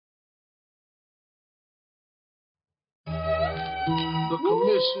The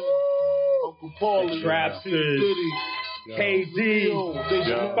Commission, Uncle Paulie, Trapsters, Diddy, KD,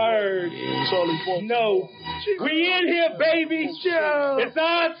 Bird, Charlie No. We in here, baby. It's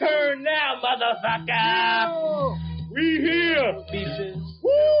our turn now, motherfucker. We here.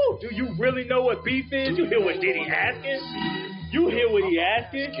 Woo! Do you really know what beef is? You hear what Diddy asking? You hear what he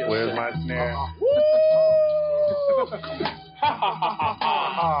asking? Where's my snare? Woo! Ha ha ha ha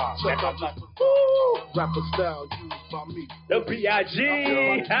ha. Rapper style used by me. The B.I.G.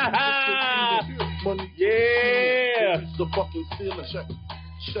 Ha ha. Yeah. The fucking ceiling.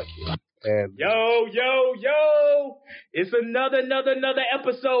 Check it. And Yo. It's another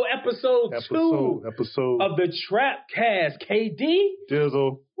episode. Episode 2 of the Trap Cast. KD.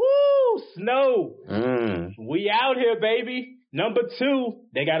 Dizzle. Woo! Snow. We out here, baby. Number 2.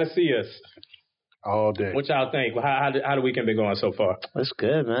 They got to see us. All day. What y'all think? How the weekend been going so far? That's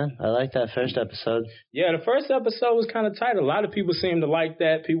good, man. I like that first episode. Yeah, the first episode was kind of tight. A lot of people seemed to like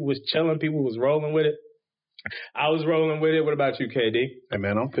that. People was chilling. People was rolling with it. I was rolling with it. What about you, KD? Hey,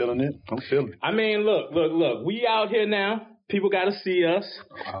 man, I'm feeling it. I mean, look. We out here now. People got to see us.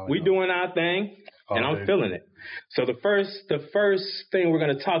 We doing our thing, and I'm feeling it. So the first thing we're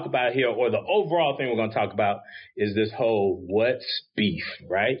going to talk about here, or the overall thing we're going to talk about, is this whole what's beef,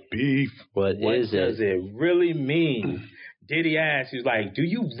 right? Beef. What does it really mean? Diddy asked, he's like, do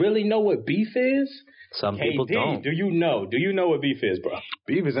you really know what beef is? Some people don't. Do you know? Do you know what beef is, bro?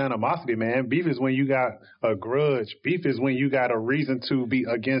 Beef is animosity, man. Beef is when you got a grudge. Beef is when you got a reason to be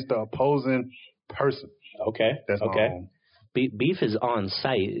against the opposing person. Okay. That's okay. Beef is on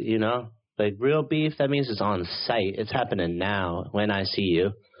site, you know? Like real beef, that means it's on site. It's happening now when I see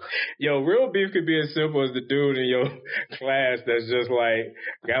you. Yo, real beef could be as simple as the dude in your class that's just like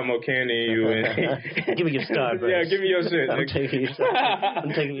got more candy in you. And give me your star, bro. Yeah, give me your shit. I'm taking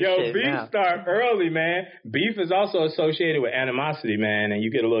your Yo, shit beef now. start early, man. Beef is also associated with animosity, man, and you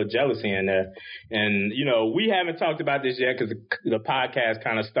get a little jealousy in there. And, you know, we haven't talked about this yet because the podcast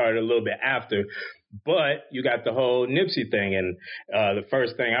kind of started a little bit after. But you got the whole Nipsey thing, and the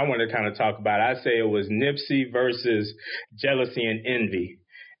first thing I wanted to kind of talk about, I say it was Nipsey versus jealousy and envy,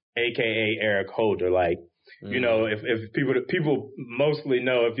 a.k.a. Eric Holder. Like, you know, if people mostly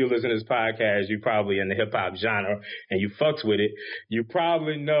know, if you listen to this podcast, you probably in the hip-hop genre, and you fucks with it, you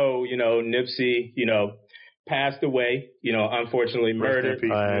probably know, you know, Nipsey, you know, passed away, you know, unfortunately murdered.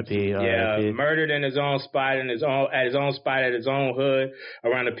 Murdered in his own spot, at his own hood,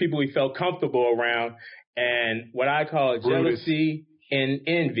 around the people he felt comfortable around. And what I call jealousy and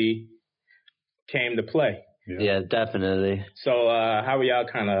envy came to play. Yeah, definitely. So how are y'all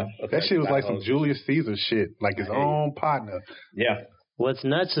kind of... That shit was like some Julius Caesar shit, like his own partner. Yeah. What's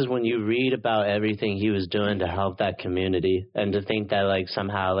nuts is when you read about everything he was doing to help that community, and to think that like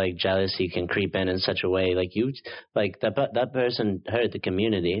somehow like jealousy can creep in such a way, like you, like that person hurt the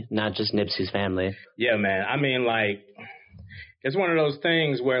community, not just Nipsey's family. Yeah, man. I mean, like, it's one of those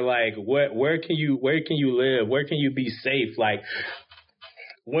things where like, where can you live? Where can you be safe? Like,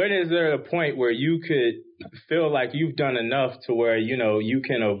 when is there a point where you could feel like you've done enough to where, you know, you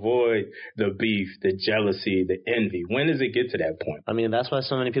can avoid the beef, the jealousy, the envy? When does it get to that point? I mean, that's why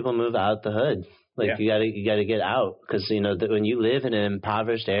so many people move out the hood. Like, you gotta get out. Because, you know, when you live in an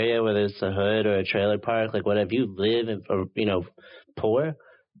impoverished area, whether it's a hood or a trailer park, like whatever, you live in, or, you know, poor,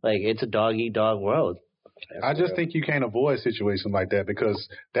 like it's a dog-eat-dog world. I just think you can't avoid situations like that because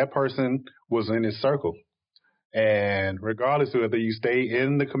that person was in his circle. And regardless of whether you stay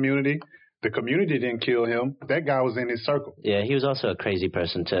in the community didn't kill him. That guy was in his circle. Yeah, he was also a crazy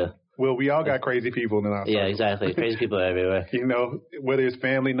person, too. Well, we all got crazy people in our circle. Yeah, exactly. Crazy people everywhere. You know, whether it's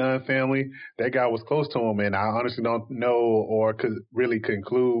family, non-family, that guy was close to him. And I honestly don't know or could really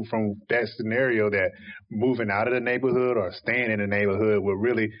conclude from that scenario that moving out of the neighborhood or staying in the neighborhood would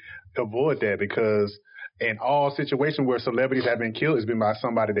really avoid that, because in all situations where celebrities have been killed, it's been by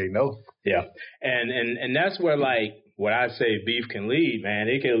somebody they know. Yeah. And that's where, like, what I say beef can lead, man.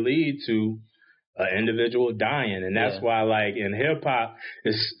 It can lead to an individual dying. And that's why, like, in hip-hop,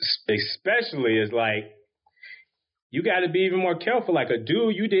 especially, is like, you got to be even more careful. Like, a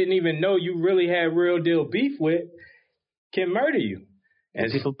dude you didn't even know you really had real deal beef with can murder you.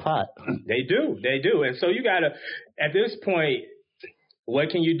 And people plot. They do. And so you got to, at this point, what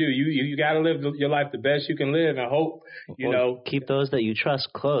can you do? You got to live your life the best you can live and hope, you know. Keep those that you trust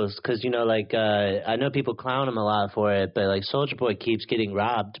close. Because, you know, like, I know people clown him a lot for it, but, like, Soulja Boy keeps getting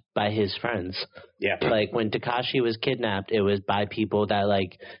robbed by his friends. Yeah. Like, when Tekashi was kidnapped, it was by people that,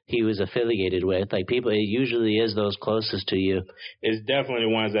 like, he was affiliated with. Like, people, it usually is those closest to you. It's definitely the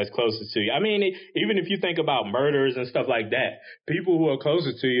ones that's closest to you. I mean, even if you think about murders and stuff like that, people who are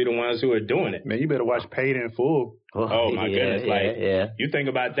closest to you are the ones who are doing it. Man, you better watch Paid in Full. Oh my goodness! You think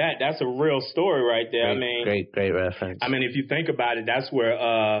about that. That's a real story right there. Great reference. I mean, if you think about it, that's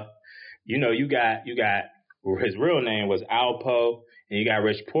where you got his real name was Alpo, and you got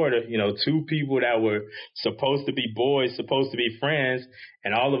Rich Porter. Two people that were supposed to be boys, supposed to be friends,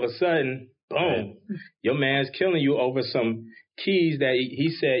 and all of a sudden, boom, your man's killing you over some keys that he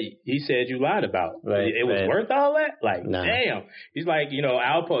said you lied about. Right, it was worth all that? Like, nah. Damn. He's like,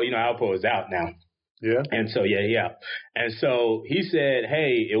 Alpo is out now. Yeah. And so, yeah. And so he said,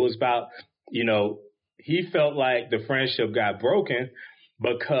 hey, it was about, he felt like the friendship got broken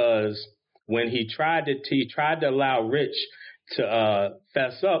because when he tried to allow Rich to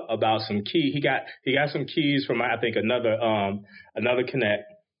fess up about some key, he got some keys from, I think, another connect.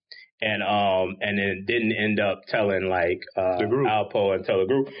 And then didn't end up telling Alpo and tell the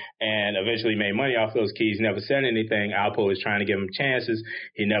group, and eventually made money off those keys. Never said anything. Alpo was trying to give him chances.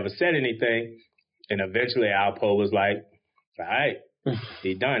 He never said anything, and eventually Alpo was like, "All right,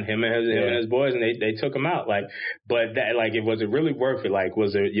 he done." Him and his boys, and they took him out. But that was it really worth it?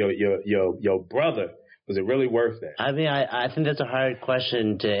 Was it your brother? Was it really worth that? I mean, I think that's a hard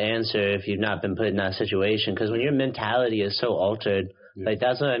question to answer if you've not been put in that situation, because when your mentality is so altered. Yeah.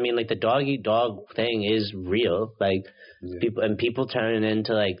 That's what I mean. The dog eat dog thing is real. People turning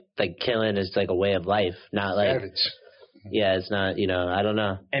into like killing is like a way of life, not like savage. Yeah, it's not. I don't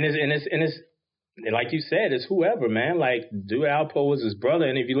know. And it's like you said, it's whoever, man. Dude, Alpo was his brother,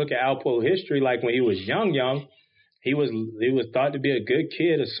 and if you look at Alpo history, when he was young, he was thought to be a good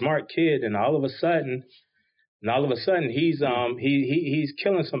kid, a smart kid, and all of a sudden he's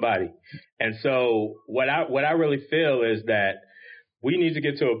killing somebody. And so what I really feel is that we need to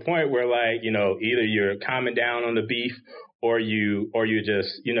get to a point where, either you're calming down on the beef or you're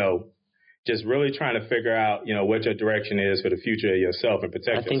just really trying to figure out, what your direction is for the future of yourself and protect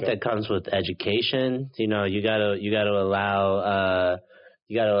yourself. I think that comes with education. You gotta allow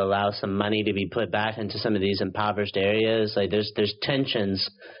some money to be put back into some of these impoverished areas. There's tensions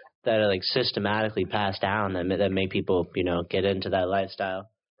that are systematically passed down that make people, get into that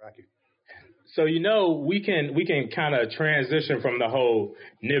lifestyle. Rocky. So, we can kind of transition from the whole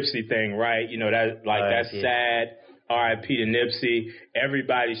Nipsey thing, right? That's sad. R.I.P. to Nipsey.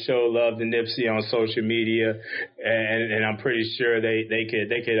 Everybody showed love to Nipsey on social media, and I'm pretty sure they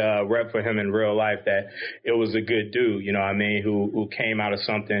could rep for him in real life that it was a good dude, who came out of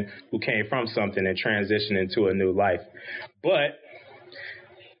something, who came from something and transitioned into a new life. But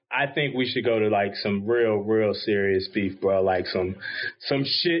I think we should go to some real serious beef, bro. Some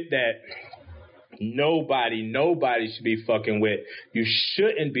shit that nobody should be fucking with. You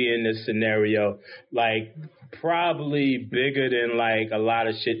shouldn't be in this scenario. Probably bigger than a lot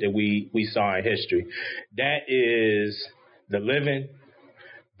of shit that we saw in history. That is The Living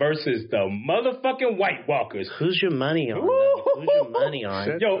versus the motherfucking White Walkers. Who's your money on? Who's your money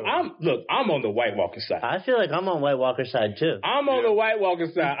on? Yo, I'm on the White Walker side. I feel like I'm on White Walker side too. I'm on the White Walker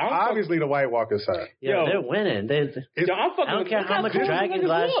side. Obviously the White Walker side. Yo, they're winning. I don't care how much dragon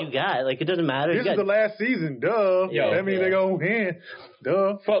glass you got. It doesn't matter. This is the last season, duh. That means they're going to win.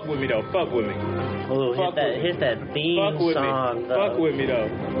 Duh. Fuck with me though. Fuck with me. Oh, hit that theme song. Fuck with me though.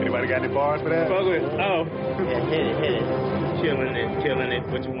 Anybody got any bars for that? Fuck with. Oh. Yeah, hit it. Killing it.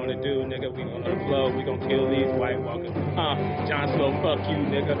 What you wanna do, nigga? We on the flow. We gon' kill these White Walkers. John Slow, fuck you,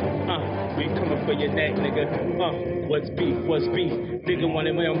 nigga. We coming for your neck, nigga. What's beef? Nigga want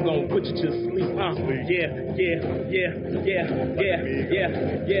it, I'm gonna put you to sleep. Yeah.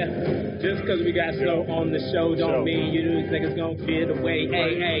 Just cause we got Slow on the show don't mean you niggas gonna get away.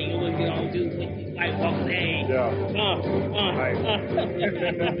 Hey, what you gonna do with these White Walkers? Hey.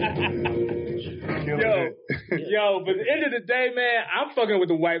 Yo, but at the end of the day, man, I'm fucking with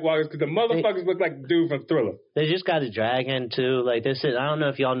the White Walkers because the motherfuckers look like the dude from Thriller. They just got a dragon too. This is, I don't know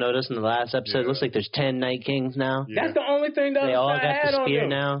if y'all noticed in the last episode. It looks like there's 10 Night Kings now. Yeah. That's the only thing they all got the spear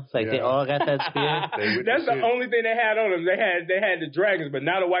now. They all got that spear. That's the only thing they had on them. They had the dragons, but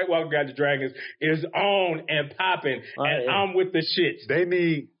now the White Walker got the dragons. Is on and popping, I'm with the shits. They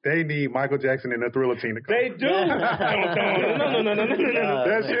need Michael Jackson and the Thriller team to come. They do. No.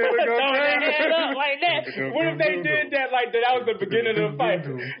 That shit would go crazy. Like that. What if they did that like that? That was the beginning of the fight.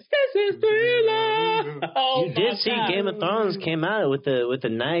 This is Thriller. You did see Game of Thrones came out with a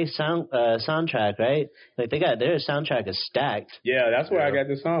nice soundtrack, right? Their soundtrack is stacked. Yeah, that's where I got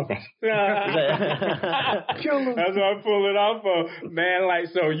this song from. That's where I pull it off of. Man,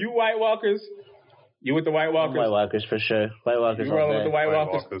 so you White Walkers? You with the White Walkers? White Walkers for sure. White Walkers. You rolling with the White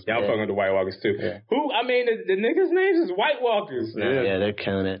Walkers? Yeah, I'm fucking with the White Walkers too. Yeah. Who? I mean, the niggas' names is White Walkers. Yeah, they're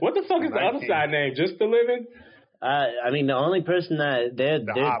killing it. What the fuck is the other side name? Just The Living? I mean, the only person that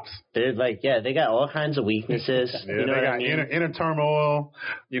ops. they're like, yeah, they got all kinds of weaknesses. Yeah, you know they what got I mean? inner turmoil.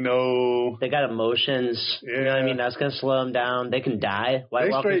 You know, They got emotions. Yeah. You know what I mean? That's gonna slow them down. They can die. White they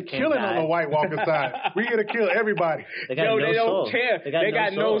Walkers straight can't killing die. on the White Walker side. We here to kill everybody. They got Yo, no they don't soul. care. They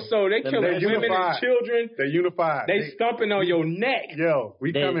got no soul. They They're killing women unified. and children. They're unified. They stomping on your neck. Yo,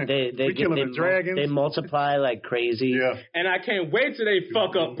 we coming. We killing the dragons. They multiply like crazy. Yeah. And I can't wait till they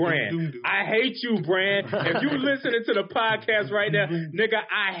fuck up Bran. I hate you, Bran. If you listening to the podcast right now, nigga,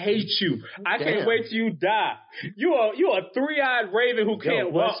 I hate you. I can't wait till you die. You a 3-eyed raven who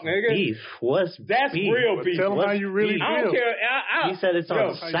can't walk, nigga. Beef? What's That's beef? real beef. Tell them how you really feel. I don't care. He said it's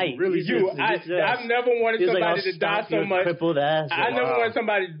on sight. I've never wanted somebody to die so much. Crippled ass. I never wanted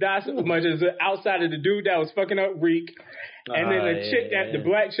somebody to die so much as outside of the dude that was fucking up Reek, and then the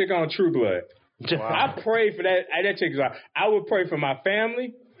black chick on True Blood. I pray for that. That chick. I would pray for my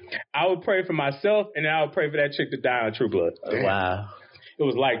family. I would pray for myself, and then I would pray for that chick to die on True Blood. Wow. It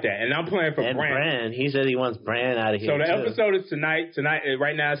was like that, and I'm playing for Bran. He said he wants Bran out of here. So the episode is tonight.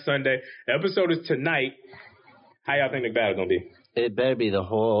 Right now is Sunday. The episode is tonight. How y'all think the battle gonna be? It better be the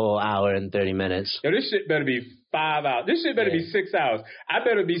whole hour and 30 minutes. Yo, this shit better be 5 hours. This shit better be 6 hours. I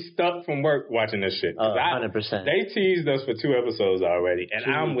better be stuck from work watching this shit. 100%. They teased us for 2 episodes already,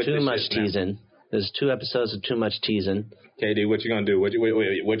 and I'm with too this much shit now. teasing. There's 2 episodes of too much teasing. KD, what you gonna do? What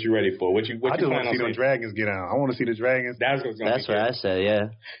you ready for? What you I just want plan to on see the dragons get out. I want to see the dragons. That's what's gonna That's be what good. I said, yeah.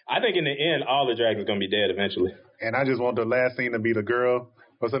 I think in the end, all the dragons gonna be dead eventually. And I just want the last scene to be the girl.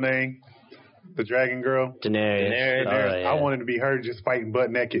 What's her name? The dragon girl. Daenerys. Oh, yeah. I wanted to be her just fighting butt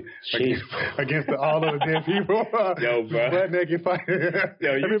naked She- against all of the dead people. Yo, bro. Butt naked fighting.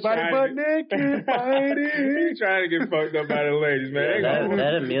 Yo, you Everybody trying butt to- naked fighting. You trying to get fucked up by the ladies, man.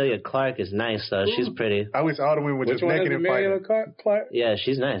 That Emilia Clarke is nice, though. She's pretty. I wish all the women were Which just one is naked and fighting. Emilia Clarke? Yeah,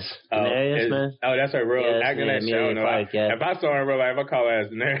 she's nice. Daenerys, man. Oh, that's her real Yeah, acting that yeah, show. Emilia No, Clarke, yeah. If I saw her in real life, I'd call her as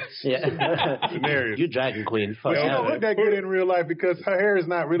Daenerys. Yeah. Daenerys. You dragon queen. Fuck She Yo, don't yeah. look that good in real life because her hair is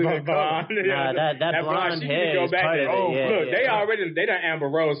not really that color. Nah, that blonde she hair can go is back part to, of it. Yeah, look, yeah. they done Amber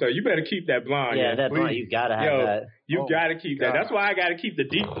Rose her. You better keep that blonde. Yeah, that blonde, please. you gotta have Yo, that. you Oh, gotta keep that. God. That's why I gotta keep the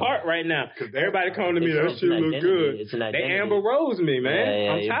deep part right now. Everybody come to me, It's that shit an look identity. good. It's an They identity. Amber Rose me, man.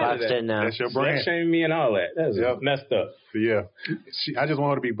 Yeah, I'm you're tired of boxed that. in now. That's your Slut brand. shaming me and all that. That's Yep. messed up. Yeah. I just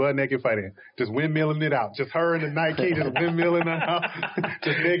want her to be butt naked fighting. Just windmilling it out. Just her and the Night King just windmilling it out.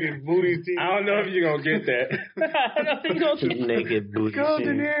 Just naked booties. I don't know if you're gonna get that. I don't know if you're gonna Naked booty. Go, scene.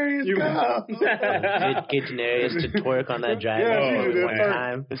 Daenerys, You- go. Get Daenerys to twerk on that dragon Yeah, she's one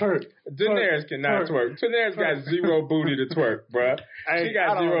time. Twerk. Daenerys cannot twerk. Daenerys got zero booty to twerk, bruh. She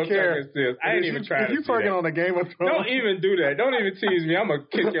got I don't zero care. twerking skills. I ain't even trying If to you see twerking that. on the Game of Thrones. Don't even do that. Don't even tease me. I'm gonna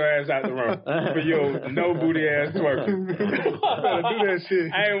kick your ass out the room for your no booty ass twerking. Better do that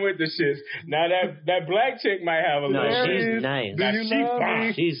shit. I ain't with the shits. Now that black chick might have a No, little. she's nice. Do Now you she love fine.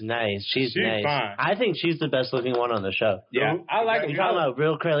 me? She's nice. She's nice. fine. I think she's the best looking one on the show. Yeah, I like You them. talking about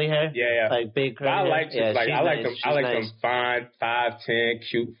real curly hair? Yeah, yeah. Like big curly I hair? like yeah, like she's I like nice. them. She's I like nice. them fine, 5'10",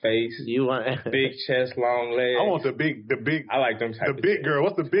 cute face, You want big chest, long legs. I want the big. I like them type The of big chicks. girl.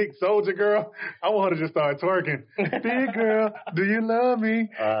 What's the big soldier girl? I want her to just start twerking. Big girl, do you love me?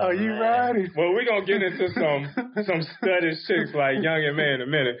 Are you man. riding? Well, we're gonna get into some studied chicks like Young and May in a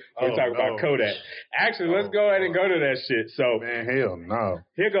minute. We'll Oh, talk no. about Kodak. Actually, let's go ahead and go to that shit. So Man, hell no.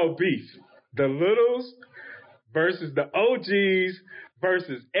 here go beef. The Littles versus the OGs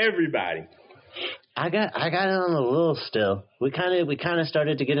versus everybody. I got it on the Lils still. We kind of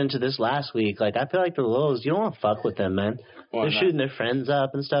started to get into this last week. Like I feel like the Lils, you don't want to fuck with them, man. Why They're not? shooting their friends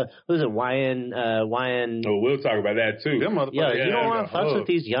up and stuff. What was it, YN? Oh, we'll talk about that too. Them motherfuckers. Yeah, Yeah, you don't yeah, want to fuck with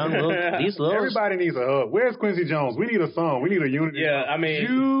these young these Lils. Everybody needs a hug. Where's Quincy Jones? We need a song. We need a unity. Yeah, I mean.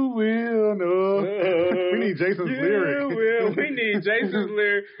 You will know. We need Jason's lyric. We need Jason's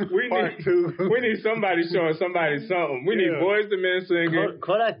lyric. Part two. We need somebody showing somebody something. We need Yeah. Boys the Men singing.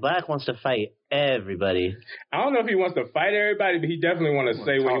 Kodak Black wants to fight everybody. I don't know if he wants to fight everybody, but he definitely want to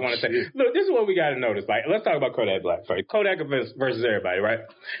say what he want to say. shit. Look, this is what we got to notice. Like, let's talk about Kodak Black first. Kodak versus everybody, right?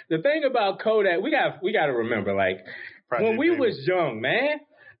 The thing about Kodak, we got to remember, like, when we was young, man.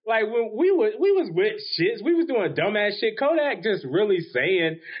 Like when we was with shits, we was doing dumbass shit. Kodak just really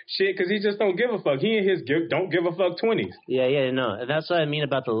saying shit because he just don't give a fuck. He and his don't give a fuck 20s. Yeah, no. And that's what I mean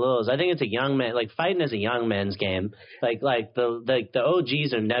about the Lils. I think it's a young man, like fighting is a young man's game. Like the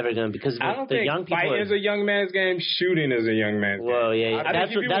OGs are never going to, because I don't the think young people fighting are, is a young man's game. Shooting is a young man's game. Whoa, yeah. I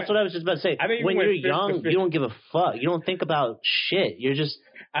think That's what I was just about to say. I think you When went you're fist to young, fist. you don't give a fuck. You don't think about shit. You're just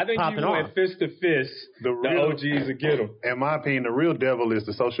I think popping you went off. fist to fist. The OGs will get them. In my opinion, the real devil is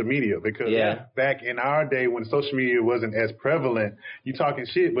the social media because back in our day when social media wasn't as prevalent, you talking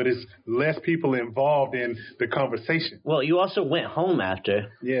shit, but it's less people involved in the conversation. Well, you also went home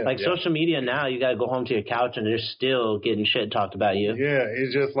after. Yeah. Like social media now, you got to go home to your couch and they're still getting shit talked about you. Yeah,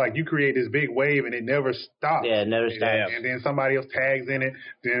 it's just like you create this big wave and it never stops. Yeah, it never stops. And then somebody else tags in it,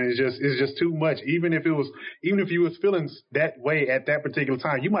 then it's just too much. Even if you was feeling that way at that particular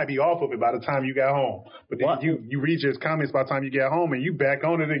time, you might be off of it by the time you got home. But then you read your comments by the time you get home and you back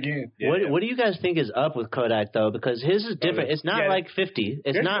on it again. Yeah. What do you guys think is up with Kodak though? Because his is different. It's not like 50.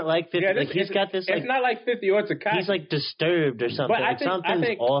 It's not like 50. Like he's got this. It's not like 50 or Tekashi. He's like disturbed or something. But like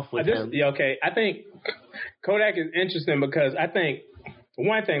something's off with him. Yeah, okay. I think Kodak is interesting because I think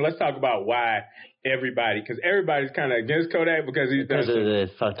one thing. Let's talk about why because everybody's kind of against Kodak because he's done of the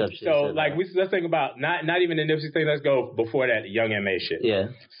fucked up shit. So like let's think about not even the Nipsey thing. Let's go before that, the Young M.A. shit. Yeah.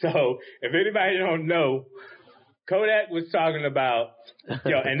 So if anybody don't know, Kodak was talking about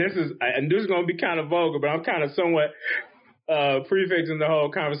and this is gonna be kind of vulgar, but I'm kind of somewhat prefixing the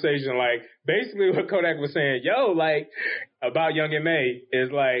whole conversation. Like basically what Kodak was saying, like about Young M.A. is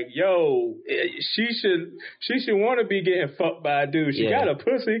like, she should want to be getting fucked by a dude. She got a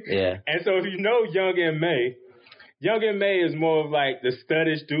pussy. Yeah. And so if you know Young M.A. is more of like the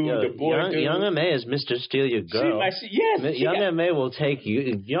studdish dude, the boy dude. Young M.A. is Mr. Steal Your Girl. Young M.A. will take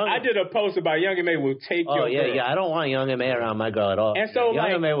you. I did a post about Young M.A. will take your girl. I don't want Young M.A. around my girl at all. And so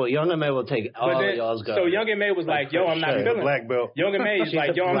Young M.A. will take all of y'all's girls. So Young M.A. was like, I'm not feeling black belt. Young M.A. is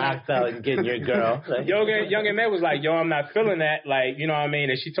like, I'm black belt and getting your girl. Young M.A. was like, I'm not feeling that. Like, you know what I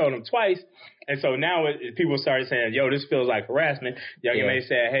mean? And she told him twice. And so now people started saying, this feels like harassment. Young M.A.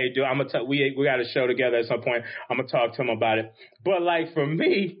 said, hey, dude, we got a show together at some point. I'm going to talk to him about it. But like for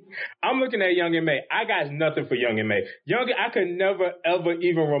me, I'm looking at Young M.A. I got nothing for Young M.A. I could never, ever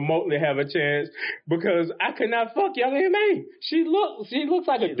even remotely have a chance because I could not fuck Young M.A. She looks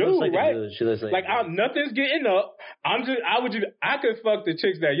like a dude, right? She looks like nothing's getting up. I could fuck the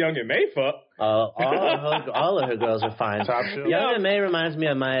chicks that Young M.A. fuck. All of her girls are fine. Young M.A. reminds me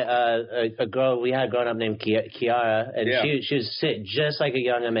of my a girl we had growing up named Kiara, and she was sit just like a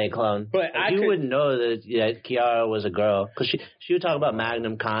Young M.A. clone. But you wouldn't know that Kiara was a girl because she would talk about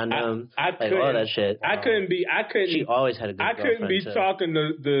Magnum condom, all that shit. She always had a good. I couldn't be talking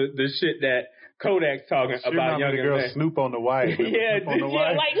the shit that Kodak's talking about Young girl M.A. Snoop on the wife. Like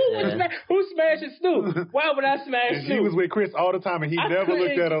who smashing Snoop? Why would I smash Snoop? He was with Chris all the time, and he never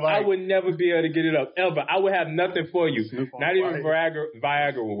looked at her like. I would never be able to get it up ever. I would have nothing for you. Not even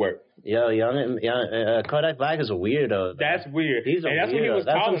Viagra would work. Young Kodak Black is a weirdo. That's weird. He's a weirdo. That's what he was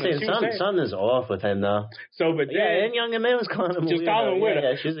calling him. Something's off with him though. So, but then and Young M.A. was calling him just calling him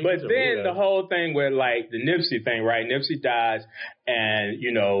weirdo. But then the whole thing with like the Nipsey thing, right? Nipsey dies, and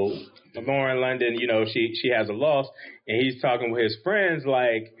Lauren London, she has a loss, and he's talking with his friends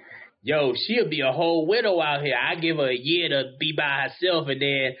like, she'll be a whole widow out here. I give her a year to be by herself, and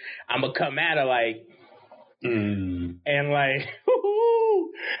then I'm gonna come at her like, and like,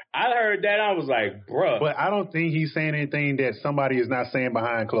 I heard that, I was like, bruh. But I don't think he's saying anything that somebody is not saying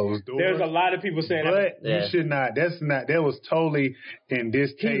behind closed doors. There's a lot of people saying that. But you should not. That was totally in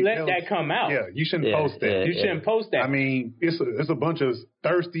this case. He let that come out. Yeah, you shouldn't post that. You shouldn't post that. I mean, it's a bunch of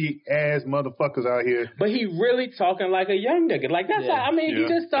thirsty ass motherfuckers out here. But he really talking like a young nigga. Like that's how, he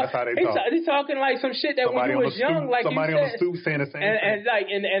just talk. He's talking like some shit that somebody when he was young, like somebody on the stoop saying the same thing. And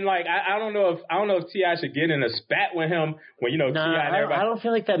I don't know if T.I. should get in a spat with him when T.I. and everybody. I don't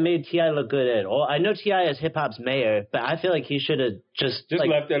feel like that made T.I. look good at all. I know T.I. is hip hop's mayor, but I feel like he should have just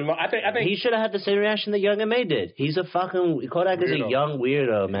left it alone. I think he should have had the same reaction that Young M.A. did. He's a fucking Kodak is a young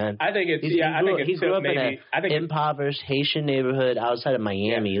weirdo, man. I think it's he grew up in an impoverished Haitian neighborhood outside of Miami.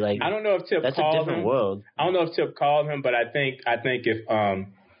 Yeah. I don't know if Tip that's called a different him. world. I don't know if Tip called him, but I think if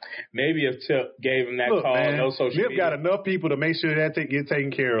maybe if Tip gave him that call, man, no social Tip media. got enough people to make sure that get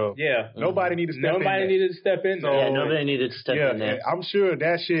taken care of. Yeah. Nobody needed to step in. Nobody needed to step in there. Nobody needed to step in there. I'm sure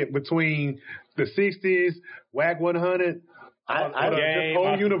that shit between the 60s, WAC 100, the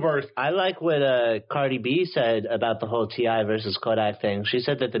whole universe. I like what Cardi B said about the whole T.I. versus Kodak thing. She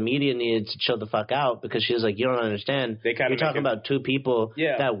said that the media needed to chill the fuck out because she was like, you don't understand. You're talking about two people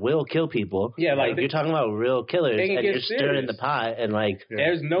that will kill people. Yeah, like you're talking about real killers, and you're stirring the pot, and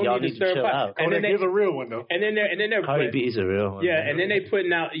there's no need to stir the pot. And then there's a real one though. And then they're Cardi B's a real one. Yeah, and then they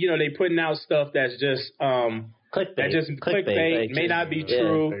putting out stuff that's just clickbait. That just clickbait may not be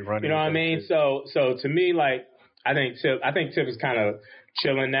true. You know what I mean? So to me, like. I think Tip is kind of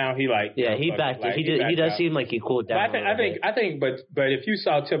chilling now. He like he backed. Like, he does seem like he cooled down. But I think, but if you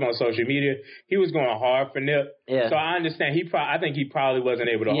saw Tip on social media, he was going hard for Nip. Yeah. So I understand. I think he probably wasn't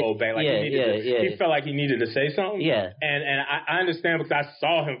able to hold back. Like he felt like he needed to say something. Yeah. And I understand because I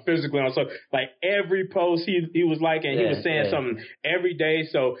saw him physically on social. Like every post he was liking, he was saying something every day.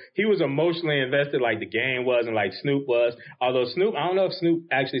 So he was emotionally invested, like the game was, and like Snoop was. Although Snoop, I don't know if Snoop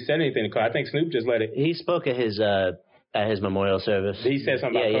actually said anything to Kodak. I think Snoop just let it. He spoke at his memorial service. He said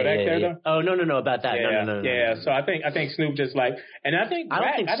something about Kodak there, though? Oh, no, about that. No. Yeah, so I think Snoop just like, and I think I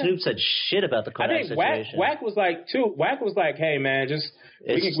don't think Snoop said shit about the Kodak situation. Wack was like, too. Wack was like, hey, man, just,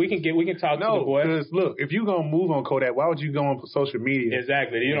 we can talk to the boy. Because, look, if you going to move on Kodak, why would you go on social media?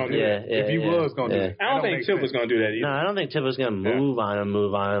 Exactly. You don't do that. If you was going to do that. I don't think Tip was going to do that either. No, I don't think Tip was going to move on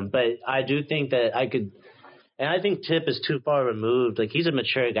him. But I do think that I could. And I think Tip is too far removed. Like, he's a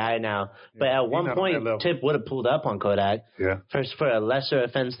mature guy now. But at one point, Tip would have pulled up on Kodak. Yeah. For a lesser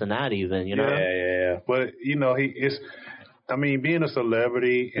offense than that, even, you know? Yeah. But, you know, being a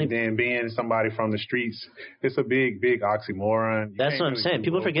celebrity and then being somebody from the streets, it's a big, big oxymoron. That's what I'm saying.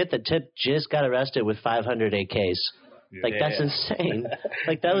 People forget that Tip just got arrested with 500 AKs. Like, that's insane.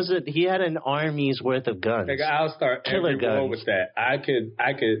 Like, that was he had an army's worth of guns. Like, I'll start every war with that. I could,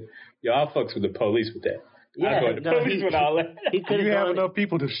 y'all fucks with the police with that. Yeah, I go to the police with all that. You have enough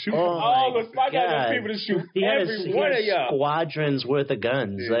people to shoot. I got enough people to shoot every one of y'all. Squadrons worth of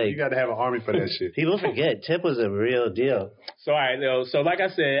guns. Yeah, like, you got to have an army for that shit. People forget Tip was a real deal. So all right, so like I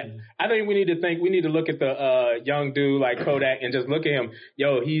said, I think we need to look at the young dude like Kodak and just look at him.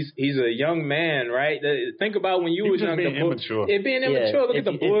 Yo, he's a young man, right? Think about when you was young. Being immature. Being immature. Look at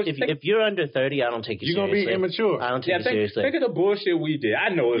the bullshit. If you're under 30, I don't take you seriously. You're gonna be immature. I don't take you seriously. Think of the bullshit we did. I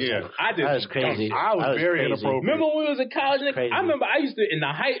know it's. I was crazy. I was very inappropriate. Remember when we was in college? I remember I used to, in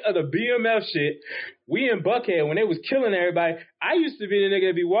the height of the BMF shit, we in Buckhead, when they was killing everybody, I used to be the nigga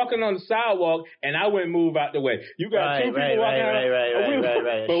that be walking on the sidewalk and I wouldn't move out the way. You got two people walking around.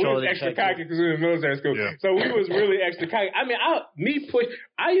 Right. But we was extra cocky because we was in military school. Yeah. So we was really extra cocky. I mean, I mean,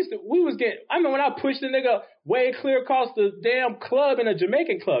 when I pushed the nigga way clear across the damn club in a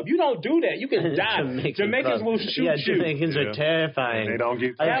Jamaican club. You don't do that. You can die. Jamaicans will shoot you. Jamaicans are terrifying. They don't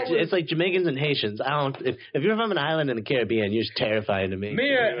get it's like Jamaicans and Haitians. If you're from an island in the Caribbean, you're just terrifying to me.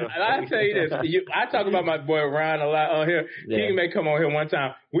 I tell you this. I talk about my boy Ryan a lot on here. Yeah. He may come on here one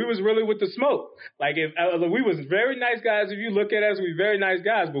time. We was really with the smoke. Like we was very nice guys. If you look at us, we very nice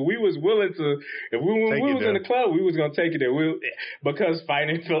guys. But we was willing to. When we was in the club, we was gonna take it there. Because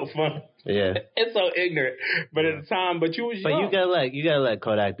fighting felt fun. Yeah, it's so ignorant. But at the time, but you was young. But you gotta let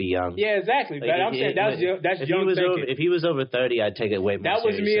Kodak be young. Yeah, exactly. Like, I'm saying that's young thinking. If he was over 30, I'd take it way more. That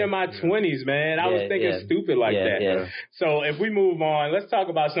was seriously. me in my 20s, man. I was thinking stupid like that. Yeah. So if we move on, let's talk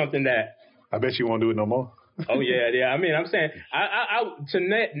about something that. I bet you won't do it no more. Oh yeah. I mean, I'm saying,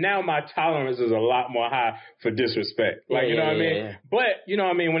 now my tolerance is a lot more high for disrespect. Like, you know what I mean? Yeah. But you know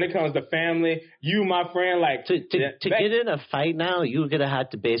what I mean? When it comes to family, you, my friend, like to get in a fight now, you're gonna have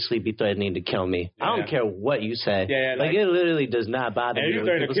to basically be threatening to kill me. Yeah. I don't care what you say. Yeah, like it literally does not bother me. You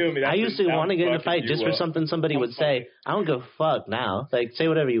threaten to kill me. I used to want to get in a fight just for something somebody would say. I don't give a fuck now. Like, say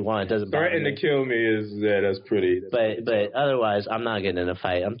whatever you want. It doesn't bother me. Threatening to kill me is that's pretty. But otherwise, I'm not getting in a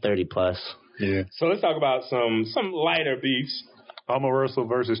fight. I'm 30 plus. Yeah. So let's talk about some lighter beefs. Omarosa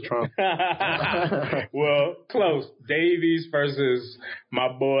versus Trump. Well, close. Davies versus my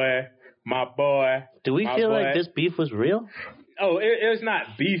boy. Do we feel like this beef was real? Oh, it's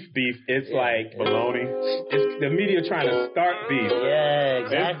not beef. It's like baloney. It's the media trying to start beef. Yeah,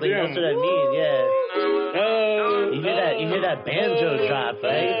 exactly. That's what I mean. Yeah. You hear that banjo drop,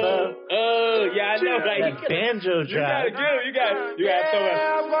 right, bro? Oh, yeah, I know. Like, that banjo drop. You gotta throw it.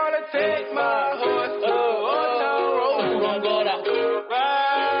 I wanna take my horse to Old Town Road. I'm gonna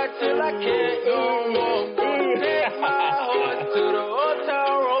ride till I can't no more. Take my horse to the Old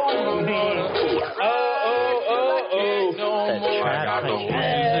Town Road. I'm gonna I got the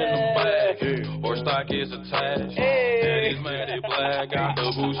wings in the bag. Horse stock is attached. Daddy's mad at black. Got the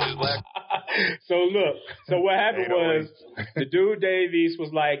bushes black. So what happened was the dude Davies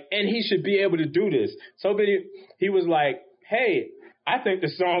was like, and he should be able to do this. So he was like, hey, I think the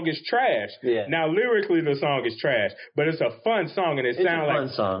song is trash. Yeah. Now lyrically the song is trash, but it's a fun song and it sounds like fun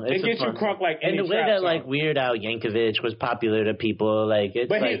song. It gets you crunk like any and the way that song. Like Weird Al Yankovic was popular to people, like it's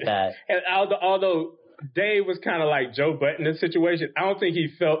but like that. And although Dave was kind of like Joe Budden in the situation. I don't think he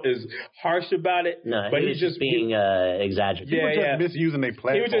felt as harsh about it. No, but he was just being exaggerated. He was just misusing their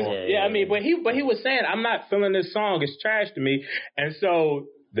platform. I mean, but he was saying, I'm not feeling this song. It's trash to me. And so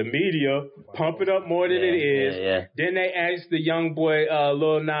the media pump it up more than it is. Yeah. Then they ask the young boy,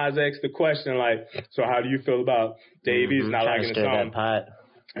 Lil Nas X, the question like, so how do you feel about Davies not Trying to liking the stir song? that pot.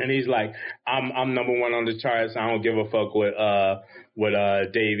 And he's like, I'm number one on the charts. I don't give a fuck what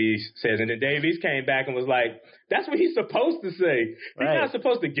Davies says. And then Davies came back and was like, that's what he's supposed to say. He's not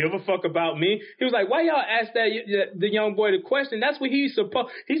supposed to give a fuck about me. He was like, why y'all ask the young boy the question? That's what he's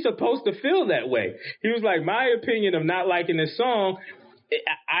supposed to feel that way. He was like, my opinion of not liking this song,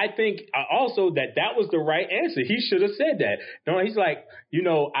 I think also that was the right answer. He should have said that. No, he's like,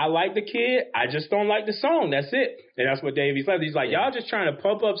 I like the kid. I just don't like the song. That's it. And that's what Davies said. He's like, y'all just trying to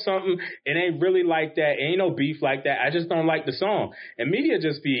pump up something. It ain't really like that. Ain't no beef like that. I just don't like the song. And media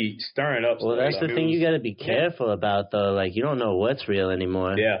just be stirring up. Well, that's the thing you got to be careful about, though. Like, you don't know what's real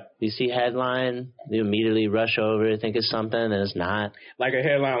anymore. Yeah. You see headline, you immediately rush over, think it's something, and it's not. Like a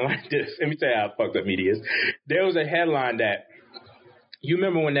headline like this. Let me tell you how fucked up media is. There was a headline that, you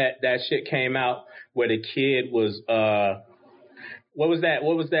remember when that shit came out where the kid was, what was that?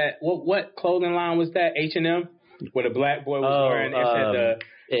 What clothing line was that? H&M? Where the black boy was wearing, it said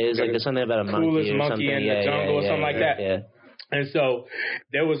it was like something about a monkey coolest or monkey something. in the jungle or something like that. Yeah. And so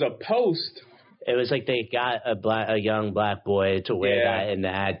there was a post. It was like they got a young black boy to wear that in the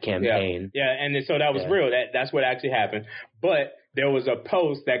ad campaign. Yeah, and so that was real. That's what actually happened. But there was a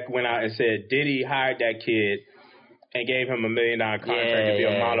post that went out and said Diddy hired that kid and gave him $1 million contract to be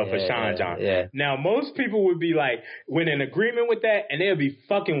a model for Sean John. Yeah. Now, most people would be like, when in agreement with that, and they'll be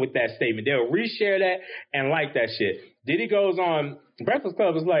fucking with that statement. They'll reshare that and like that shit. Diddy goes on, Breakfast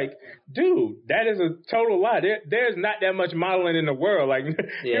Club is like, dude, that is a total lie. There's not that much modeling in the world. Like,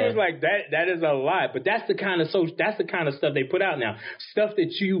 he was like, that is a lie. But that's the kind of stuff they put out now. Stuff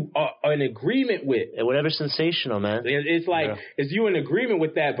that you are in agreement with. Whatever's sensational, man. It's like, is you in agreement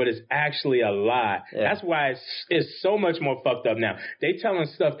with that, but it's actually a lie. Yeah. That's why it's so much more fucked up now. They telling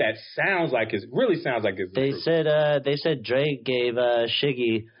stuff that really sounds like it's They said Drake gave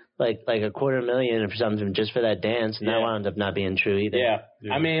Shiggy like $250,000 or something just for that dance, and that wound up not being true either. Yeah.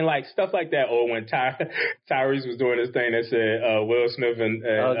 I mean, like, stuff like that. Or when Tyrese was doing his thing that said Will Smith and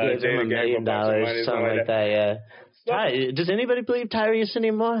gave him $1 million, something like that, yeah. Does anybody believe Tyrese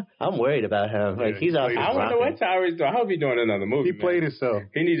anymore? I'm worried about him. Like, he's out. I wonder what Tyrese doing. I hope he's doing another movie. He played himself.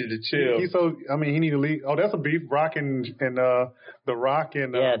 He needed to chill. He needed to leave. Oh, that's a beef. Rock and The Rock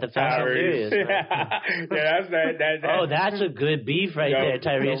and the Fast and Furious. That's that. Oh, that's a good beef right there,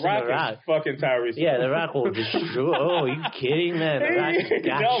 Tyrese and The Rock. Fucking Tyrese. Yeah, The Rock will destroy. Oh, you kidding, man? The Rock's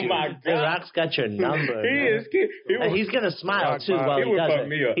got you. My God. The Rock's got your number. He's gonna smile too while he does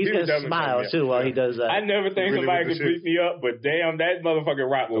it. He's gonna smile too while he does that. I never think somebody could beat me up, but damn, that motherfucking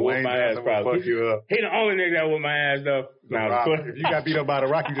Rock will whoop my ass probably. Fuck you up. He the only nigga that whoop my ass though. If you got beat up by The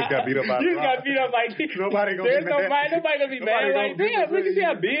Rock, you just got beat up by The Rock. You got beat up like nobody gonna be mad. Like, damn, look at see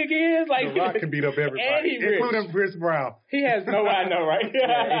how big he is. Like, The Rock can beat up everybody, including Chris Brown. He has I know, right?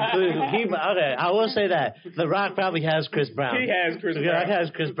 Okay, I will say that The Rock probably has Chris Brown. He has Chris Brown. The Rock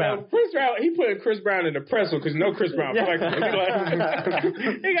has Chris Brown. Chris Brown, he put Chris Brown in the pretzel because no Chris Brown. He got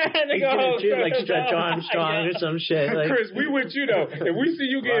that nigga like Stretch Armstrong or some shit. Like, Chris, we with you though. If we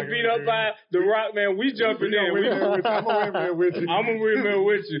see you getting beat up by The Rock, man, we jumping in. I'm gonna with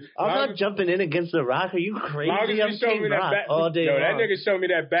you. I'm not jumping in against The Rock. Are you crazy? I'm Team Rock all day long. That nigga showed me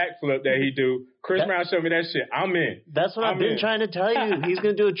that backflip that he do. Chris Brown showed me that shit. I'm in. That's what I've been trying to tell you. He's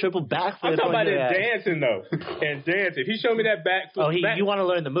going to do a triple backflip. I'm talking about in dancing, though. And dancing. If he showed me that backflip. Oh, you want to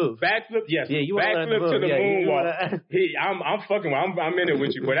learn the move. Backflip, yes. Yeah, you want to learn the move. Backflip to the moonwalk. I'm fucking with I'm in it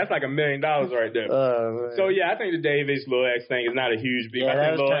with you, boy. That's like $1 million right there. So, yeah, I think the Davies Lil X thing is not a huge beef. Yeah,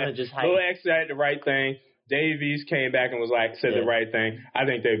 I think that was kind of just hype. Lil X said the right thing. Davies came back and was like, said the right thing. I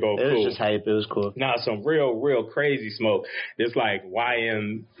think they both cool. It was just hype. It was cool. Nah, some real crazy smoke. It's like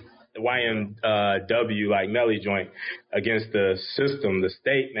YMW, like Melly joint against the system, the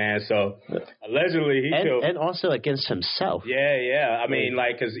state, man. So allegedly he killed. And also against himself. Yeah. I mean,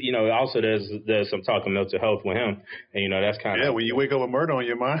 like, because, also there's some talk of mental health with him. And, that's kind of. Yeah, when you wake up with murder on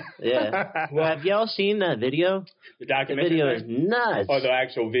your mind. Yeah. Well, have y'all seen that video? The documentary? The video is nuts. Or the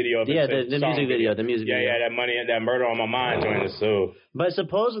actual video of it. Yeah, the music video. The music video. Yeah, that murder on my mind joint is so. But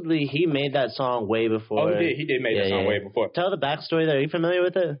supposedly he made that song way before. Oh, he did make that song way before. Tell the backstory there. Are you familiar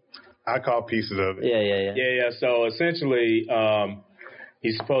with it? I caught pieces of it. Yeah. So essentially,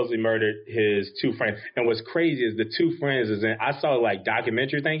 he supposedly murdered his two friends. And what's crazy is the two friends I saw like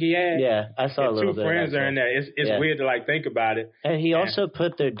documentary thing he had. Yeah, I saw a little bit. Two friends are in there. It's weird to like think about it. And he also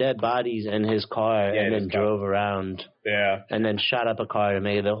put their dead bodies in his car and then drove around Yeah. and then shot up a car to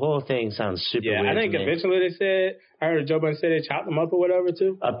make it. The whole thing sounds super Yeah, weird I think to me. eventually they said, I heard Joe Budden say they chopped them up or whatever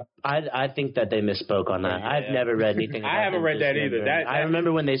too. I think that they misspoke on that. Yeah. I've never read anything. I about haven't them, read just that either. remembering. I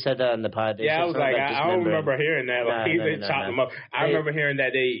remember when they said that on the pod. They Yeah, I said was something like, about I don't dismembering. remember hearing that. Like, they chopped them up. I remember hearing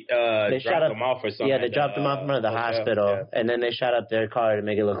that they shot dropped up, them off or something. Yeah, they dropped them off in front of the hospital, and then they shot up their car to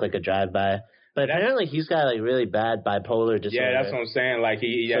make it look like a drive-by. But apparently he's got like really bad bipolar disorder. Yeah, that's what I'm saying. Like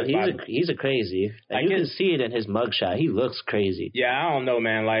he's a crazy. And you can see it in his mugshot. He looks crazy. Yeah, I don't know,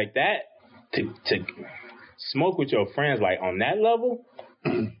 man. Like that to smoke with your friends like on that level,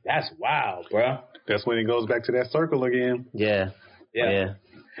 that's wild, bro. That's when it goes back to that circle again. Yeah.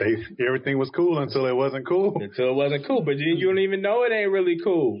 Everything was cool until it wasn't cool. Until it wasn't cool, but you don't even know it ain't really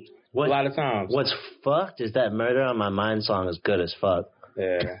cool. A lot of times. What's fucked is that "Murder on My Mind" song is good as fuck.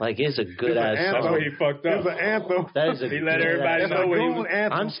 Yeah. Like, it's a good ass song. That's where he fucked up. It's an anthem. That is a he let everybody know what he was.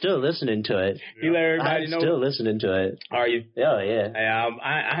 I'm still listening to it. He let everybody know. I'm still listening to it. Are you? Oh yeah.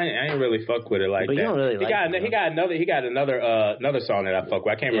 I ain't really fuck with it like but that. You don't really he got another song that I fuck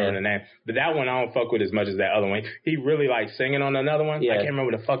with. I can't remember the name, but that one I don't fuck with as much as that other one. He really like singing on another one. Yeah. I can't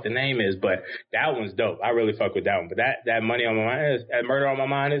remember what the fuck the name is, but that one's dope. I really fuck with that one. But that Money on My Mind is, that Murder on My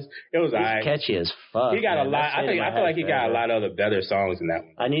Mind is, it was alright. Catchy as fuck. He got man. a lot. I feel like he got a lot of other better songs than that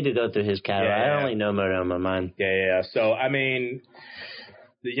one. I need to go through his catalog. Yeah. I only know "Murder on My Mind." Yeah. So I mean,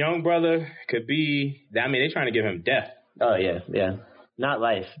 the young brother could be. I mean, they trying to give him death. Oh yeah. Not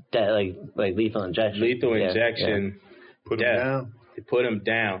life. Like lethal injection. Lethal injection. Yeah. Put him down. They put him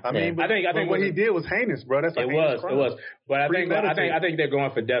down. I mean, I think what he did was heinous, bro. That's it was. But I think they're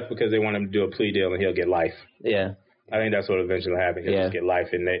going for death because they want him to do a plea deal and he'll get life. Yeah. I think that's what eventually happened. He'll just get life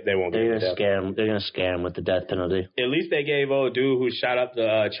and they won't They're get death. They're gonna scare him with the death penalty. At least they gave old dude who shot up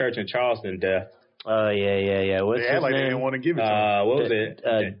the church in Charleston death. Oh yeah. What's his like name? they didn't want to give it to him. What was it?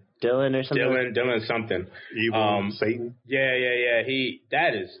 Dylan or something. Dylan something. Evil Satan. Yeah.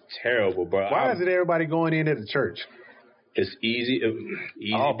 That is terrible, bro. Why is it everybody going in at the church? It's easy.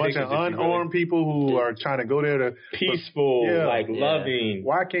 A bunch of unarmed people who are trying to go there to peaceful, loving.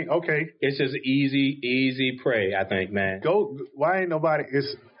 Why can't? Okay, it's just easy prey. I think, man. Why ain't nobody?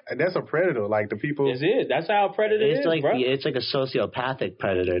 That's a predator. Like the people. That's how a predator is, bro. It's like a sociopathic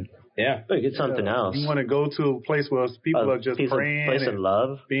predator. Yeah. Like it's something else. You want to go to a place where people are just praying, place of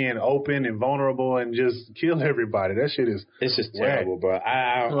love, being open and vulnerable, and just kill everybody. That shit is. It's just terrible, bro.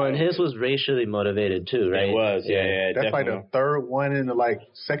 And his was racially motivated too, right? It was, yeah. That's definitely. like the third one in the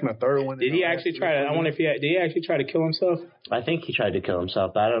second or third one. Did he actually try to? I wonder if did he actually try to kill himself? I think he tried to kill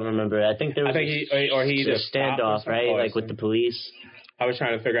himself. But I don't remember. I think there was he a standoff, right? Like with the police. I was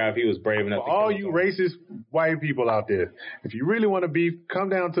trying to figure out if he was brave enough. For all you racist white people out there, if you really want to beef, come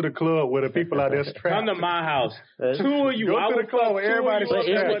down to the club where the people out there strapped. Come to my house. Two of you. Go to the club where everybody's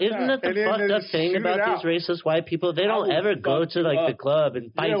strapped. Isn't that the fucked up thing about these racist white people? They don't ever go to the club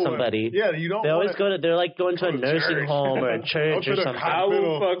and fight somebody. Yeah, you don't. They always go to. They're like going to a nursing home or a church or something. I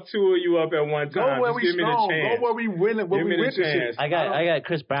will fuck two of you up at one time. Go where we strong. Go where we willing. Where we with this shit. I got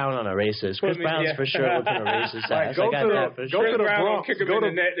Chris Brown on a racist. Chris Brown's for sure whooping a racist ass. Go to the Bronx. Kick him in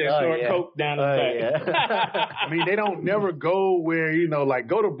the net. Coke down the back. I mean, they don't never go where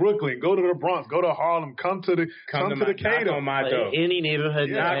go to Brooklyn, go to the Bronx, go to Harlem, come to the Cato. Knock on my door. Any neighborhood.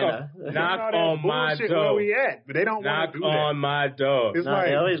 Knock on my door. Where we at? But they don't want to do that. Knock on my door. It's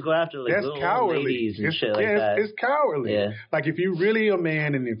they always go after that's little cowardly. ladies and shit like that. It's cowardly. Yeah. Like if you really a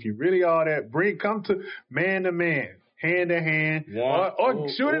man and if you really all that, come to man, hand to hand, or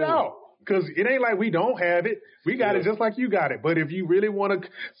shoot it out. Because it ain't like we don't have it. We got it just like you got it. But if you really want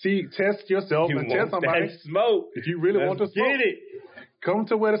to test yourself and test somebody, smoke. If you really want to smoke, get it. Come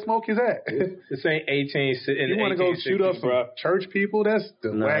to where the smoke is at. This ain't 18. You want to go shoot up some church people? That's the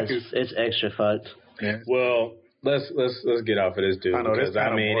wackest. It's extra fucked. Yeah. Well, let's get off of this dude. I know because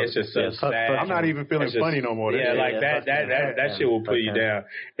it's just so sad. I'm not even feeling funny no more. That shit will put you down.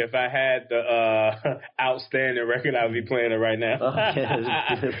 If I had the outstanding record, I would be playing it right now.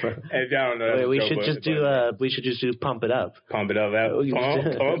 If y'all don't know, we should just do pump it up. Pump it up.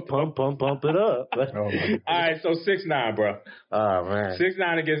 Pump it up. All right, so 6ix9ine, bro. Oh man,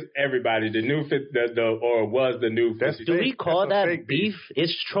 6ix9ine against everybody. The new was the new. Do we call that beef?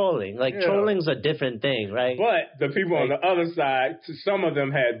 It's trolling. Trolling's a different thing, right? But the people on the other side, some of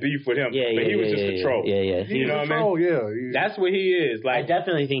them had beef with him. But he was just a troll. Yeah. You know what I mean? Yeah. That's what he is. I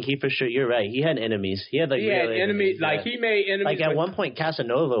definitely think he for sure. You're right. He had enemies. He had enemies. He made enemies. At one point,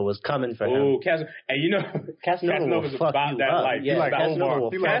 Casanova was coming for him. Oh, and Casanova's will fuck about you that up. life. Yeah, Casanova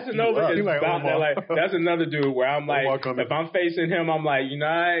is about that life. That's another dude where I'm like, if I'm facing him, I'm like, you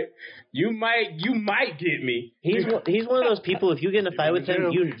might get me. He's one of those people. If you get in a fight with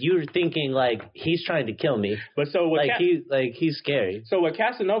him, you're thinking like he's trying to kill me. But so what he's scary. So what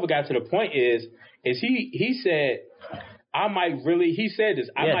Casanova got to the point is he said, I might really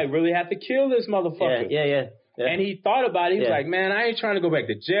have to kill this motherfucker. Yeah. And he thought about it. He was like, man, I ain't trying to go back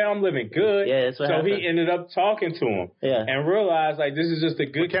to jail. I'm living good. Yeah, that's what so happened. he ended up talking to him and realized, like, this is just a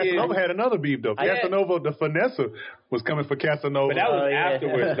good kid. Casanova had another beef, though. Casanova, the finesse was coming for Casanova. But that was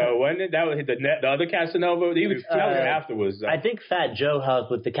afterwards, though, wasn't it? That was the other Casanova. That was afterwards, though. I think Fat Joe helped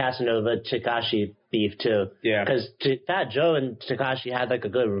with the Casanova-Tekashi beef, too. Yeah. Because Fat Joe and Tekashi had, like, a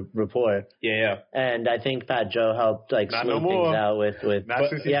good rapport. Yeah. And I think Fat Joe helped, like, smooth things out with not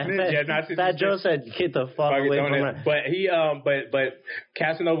since he snitched. Fat Joe said, get the fuck away from her. But he, but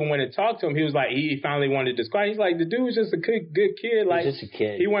Casanova, when it talked to him, he was like, he finally wanted to disquiet. He's like, the dude was just a good kid. Like, he's just a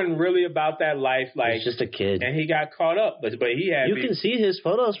kid. He wasn't really about that life. Like, he's just a kid. And he got caught up. But he had. You can see his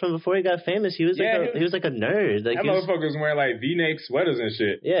photos from before he got famous. He was he was like a nerd. Like, that motherfucker was wearing like V-neck sweaters and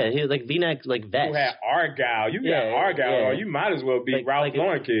shit. Yeah, he was like V-neck like vest. You had Argyle. You got Argyle, or you might as well be like, Ralph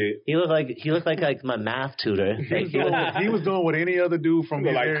Lauren kid. He looked like my math tutor. Like, he was doing what any other dude from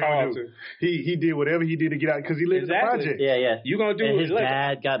his area Carlton. He did whatever he did to get out because he lived in the project. Yeah. You gonna do? And his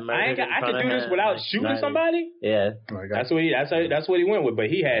dad got murdered. I can do this without shooting somebody. Yeah, that's what he went with. But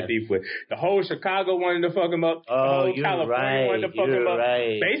he had beef with the whole Chicago wanted to fuck him up. The whole California wanted to fuck him up.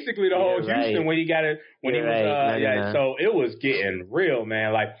 Basically, the whole Houston when he got it when he was So it was getting real,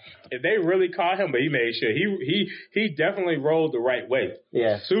 man. Like if they really caught him, but he made sure he definitely rolled the right way.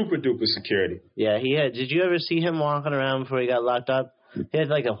 Yeah, super duper security. Yeah, he had. Did you ever see him walking around before he got locked up? He had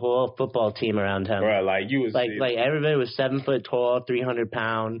like a whole football team around him. Bro, like you was like everybody was 7 foot tall, 300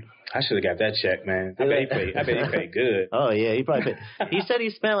 pound. I should have got that check, man. I bet he paid good. Oh yeah, he probably paid. He said he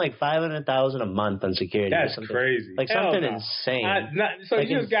spent like $500,000 a month on security. That's crazy. Like something insane. So like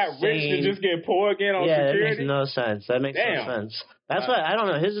you just got rich and just get poor again on security? Yeah, that makes no sense. That makes no sense. That's why I don't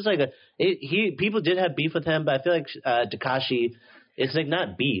know. His is like people did have beef with him, but I feel like Tekashi. It's like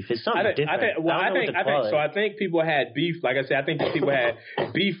not beef. It's something different. I think people had beef. Like I said, I think people had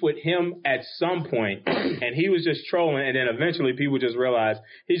beef with him at some point, and he was just trolling. And then eventually, people just realized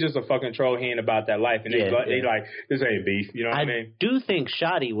he's just a fucking troll. He ain't about that life, and they like this ain't beef. You know what I mean? I do think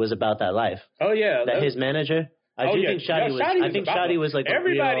Shotty was about that life. Oh yeah, that his manager. I think Shotty was. I think Shotty was like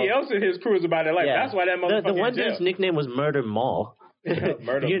everybody else in his crew is about that life. Yeah. That's why that motherfucker. The one dude's nickname was Murder Mall.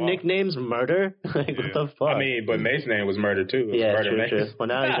 Your nickname's Murder? Like, what the fuck? I mean, but Mace's name was Murder, too. Yeah, Murder true. Well,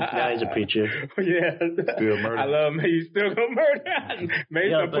 now he's a preacher. Yeah. Still murder. I love Mace. He's still going to murder. Mace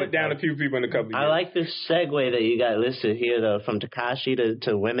done put down a few people in a couple years. I like this segue that you got listed here, though, from Tekashi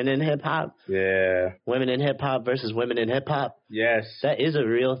to women in hip-hop. Yeah. Women in hip-hop versus women in hip-hop. Yes. That is a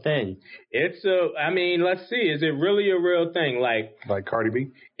real thing. Let's see. Is it really a real thing? Like Cardi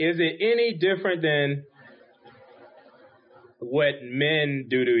B? Is it any different than what men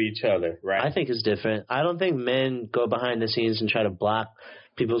do to each other, right? I think it's different. I don't think men go behind the scenes and try to block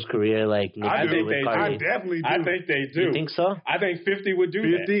people's career like I think with they Cardi. do. I definitely do. I think they do. You think so? I think 50 would do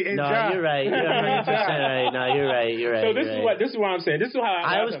 50 that. and No, John. you're right. You're 100% right. No, you're right. You're right. So this is what I'm saying. This is how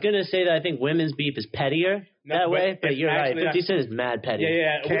I was gonna say that I think women's beef is pettier that way, but you're right. 50 Cent is mad petty.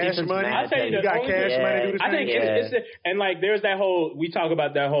 Yeah. Cash money. I'll tell you, you got cash money. I think it's and like there's that whole we talk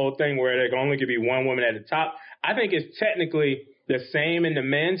about that whole thing where there can only could be one woman at the top. I think it's technically the same in the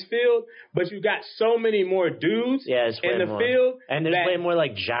men's field, but you got so many more dudes in the field. And there's way more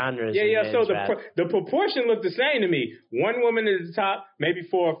like genres. Yeah. So the proportion look the same to me. One woman at the top, maybe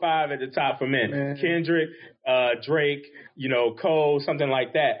 4 or 5 at the top for men. Man. Kendrick, Drake, Cole, something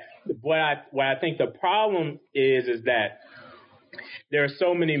like that. What I think the problem is that there are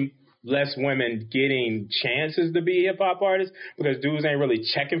so many less women getting chances to be hip hop artists because dudes ain't really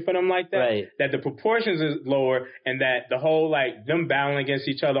checking for them like that. Right. That the proportions is lower and that the whole like them battling against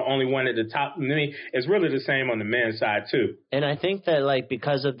each other, only one at the top. I mean, it's really the same on the men's side too. And I think that like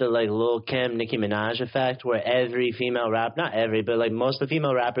because of the like Lil Kim, Nicki Minaj effect, where every female not every, but like most of the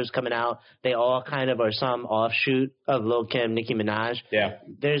female rappers coming out, they all kind of are some offshoot of Lil Kim, Nicki Minaj. Yeah.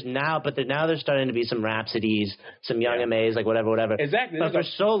 There's now there's starting to be some Rhapsodies, some Young M.A.s, like whatever. Exactly. But for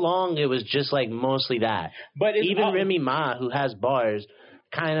so long, it was just like mostly that. But even Remy Ma, who has bars,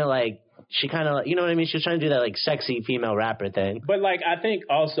 kind of like she kind of, you know what I mean? She was trying to do that like sexy female rapper thing. But like I think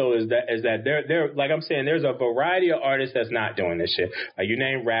also is that there like I'm saying there's a variety of artists that's not doing this shit. Like you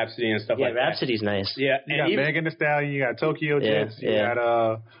name Rhapsody and stuff like that. Yeah, Rhapsody's nice. Yeah, you got Megan Thee Stallion, you got Tokyo Jets, you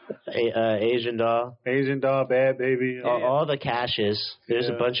got Asian Doll, Bad Baby, all the Cashes. There's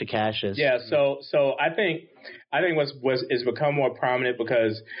a bunch of Cashes. Yeah, so I think is become more prominent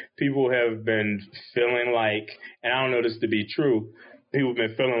because people have been feeling like, and I don't know this to be true, people have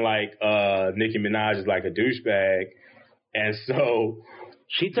been feeling like Nicki Minaj is like a douchebag, and so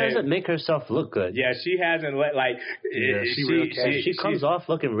She doesn't make herself look good. Yeah, she hasn't let she comes off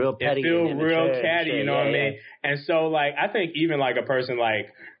looking real petty. It feels and real immature catty, and you know what I mean? Yeah. And so, like, I think even like a person like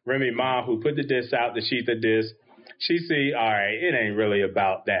Remy Ma, who put the diss out, the Sheetha diss, she see, all right, it ain't really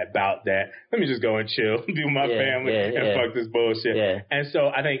about that. Let me just go and chill, be with my family, and fuck this bullshit. Yeah. And so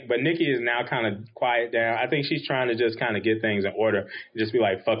I think, but Nicki is now kind of quiet down. I think she's trying to just kind of get things in order and just be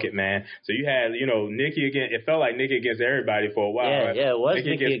like, fuck it, man. So you had, Nicki against, it felt like Nicki against everybody for a while. Yeah, right? yeah, it was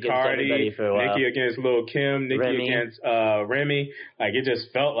Nicki against Cardi, everybody for a while. Nicki against Lil' Kim, Nicki Remy. against Remy. Like, it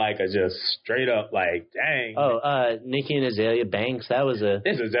just felt like a just straight up, like, dang. Oh, Nicki and Azalea Banks, that was a...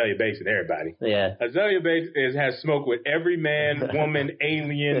 This is Azalea Banks and everybody. Yeah. Azalea Banks has smoke with every man, woman,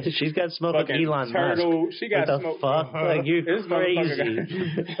 alien. She's got smoke with Elon turtle. Musk. She got what smoke. The fuck? Like, you're this crazy.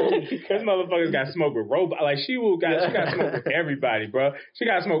 This motherfucker's got smoke with robots. Like, she got smoke with everybody, bro. She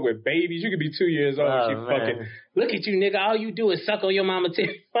got smoke with babies. You could be 2 years old and she fucking, look at you, nigga. All you do is suck on your mama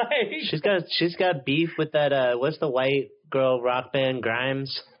titty. She's got beef with that, what's the white girl rock band,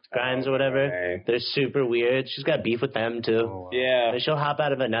 Grimes or whatever. Man. They're super weird. She's got beef with them too. Oh, wow. Yeah. And she'll hop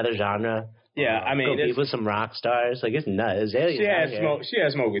out of another genre. Yeah, I mean, go beef with some rock stars. Like, it's nuts. She has smoke. She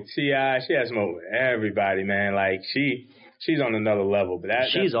has smoke with T.I. She has smoke with everybody, man. Like, she's on another level. But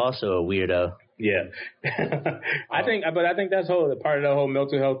she's also a weirdo. Yeah. I think that's part of the whole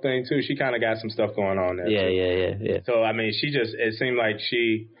mental health thing too. She kind of got some stuff going on there. Yeah. So I mean, it seemed like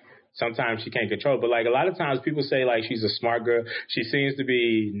sometimes she can't control, but like a lot of times people say like she's a smart girl. She seems to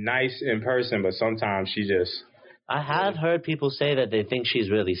be nice in person, but sometimes she just. I have heard people say that they think she's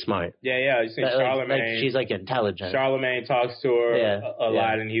really smart. Yeah. You see Charlamagne. Like she's like intelligent. Charlamagne talks to her a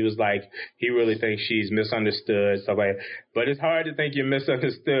lot, and he was like, he really thinks she's misunderstood, stuff like that. But it's hard to think you're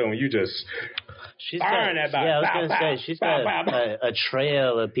misunderstood when you just firing that back. Yeah, I was going to say, she's got a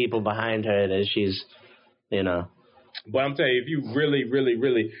trail of people behind her that she's, But I'm telling you, if you really, really,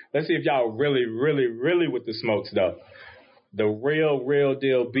 really, let's see if y'all really, really, really with the smokes, though. The real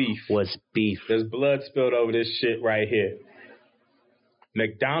deal beef. What's beef? There's blood spilled over this shit right here.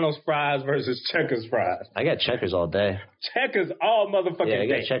 McDonald's fries versus Checkers fries. I got Checkers all day. Checkers all motherfucking day.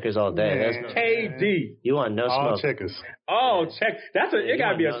 Yeah, I got Checkers all day. Man. That's KD. You want no All smoke? Checkers. Oh, check. It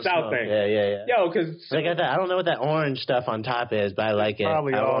gotta be a South smoke. thing. Yeah. Yo, because like I don't know what that orange stuff on top is, but I like it. I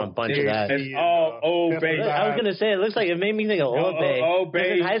want a bunch of that. It's all Old Bay. I was gonna say it looks like it made me think of Old Bay. Old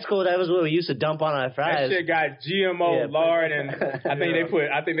Bay. In high school, that was what we used to dump on our fries. That shit got GMO lard, and I think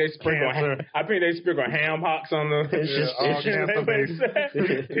they sprinkle ham hocks on them. It's just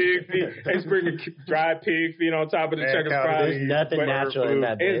pig feet. They sprinkle dried pig feet on top of the Checkers fries. There's nothing natural in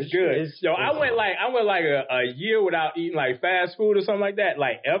that. It's good. I went like a year without eating like fast food or something like that.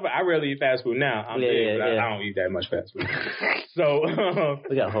 Like ever, I rarely eat fast food now. I'm big, but I don't eat that much fast food. So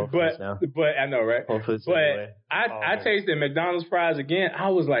we got Whole Foods now. But I know, right? Whole Foods. But I tasted McDonald's fries again. I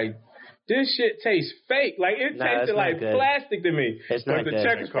was like, this shit tastes fake. Like, it tasted like plastic to me. It's but not the good.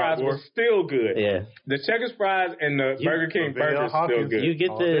 Checkers fries were still good. Yeah. The Checkers fries and the Burger King burger is still good. You get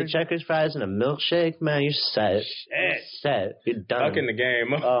the Checkers fries and a milkshake, man, you're set. You're done. Fucking the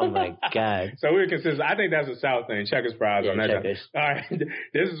game. Oh, my God. So we're consistent. I think that's a South thing. Checkers fries on that. Checkers. All right.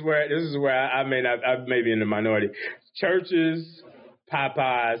 This is where I may be in the minority. Churches,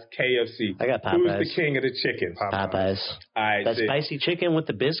 Popeyes, KFC. I got Popeyes. Who's the king of the chickens? Popeyes. All right. That spicy chicken with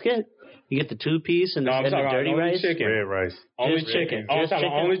the biscuit? You get the 2-piece and the dirty rice? Chicken. Red rice. Only Just chicken. chicken. I'm Just talking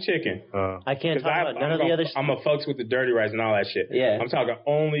chicken? only chicken. I can't talk about none of the other I'm a fucks with the dirty rice and all that shit. Yeah. I'm talking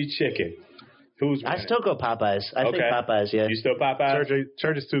only chicken. Who's winning? I still go Popeyes. I think Popeyes, yeah. You still Popeyes?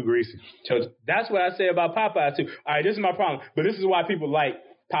 Church is too greasy. That's what I say about Popeyes too. All right, this is my problem. But this is why people like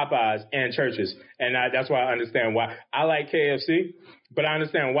Popeyes and Churches. And that's why I understand why. I like KFC, but I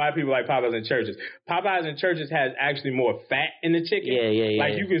understand why people like Popeyes and Churches. Popeyes and Churches has actually more fat in the chicken. Yeah.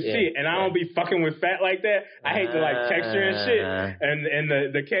 Like you can see it. And I don't be fucking with fat like that. I hate the like texture and shit. And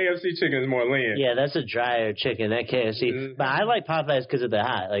the KFC chicken is more lean. Yeah, that's a drier chicken, that KFC. Mm-hmm. But I like Popeyes because of the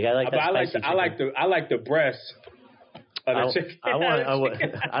hot. Like I like that spicy chicken. I like the breast. I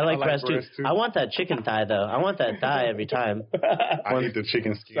like breast too. I want that chicken thigh though. I want that thigh every time. I need the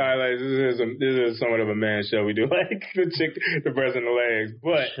chicken skin. Sorry, like, this is somewhat of a man show. We do like the breast and the legs,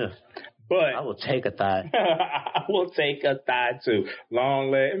 but I will take a thigh. I will take a thigh too. Long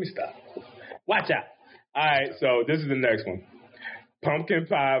leg. Let me stop. Watch out. All right, so this is the next one. Pumpkin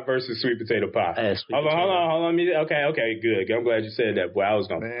pie versus sweet potato pie. Sweet Hold potato. on. Okay, good. I'm glad you said that, boy. I was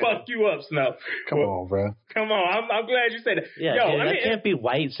gonna fuck you up, Snow. Come on, bro. Come on. I'm glad you said that. Yeah, yo, dude, that can't be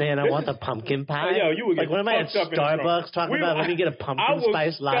white saying I want the pumpkin pie. Yo, you would like get when am I at fucked up in the Starbucks trunk. talking about let me get a pumpkin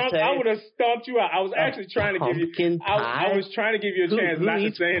spice latte? I would have stumped you out. I was actually trying to give you. I was trying to give you a chance who not to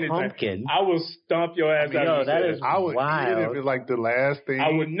eats say anything. pumpkin? I will stump your ass out. Yo, that is I would wild. eat it if it's like the last thing.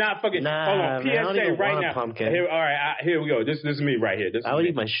 I would not fucking. Nah, hold on, man, I don't PSA even right want a now. pumpkin. Here, all right, here we go. This is me right here. This I is would me.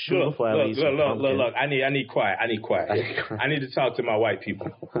 eat my shoe before I would eat some pumpkin. Look. I need quiet. I need to talk to my white people.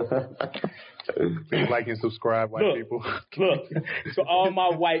 Please like and subscribe, white people. Look, to all my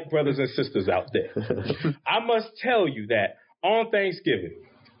white brothers and sisters out there, I must tell you that on Thanksgiving,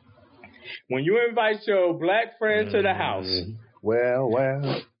 when you invite your black friend to the house, Well.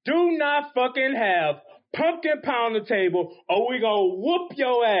 do not fucking have pumpkin pie on the table or we gonna whoop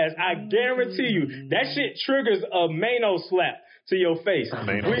your ass. I guarantee you. That shit triggers a Mano slap to your face.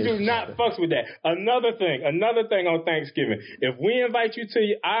 We do not fucks with that. Another thing on Thanksgiving. If we invite you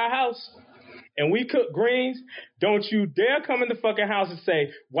to our house and we cook greens, don't you dare come in the fucking house and say,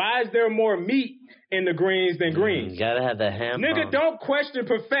 why is there more meat in the greens than greens? You gotta have the ham. Nigga, don't question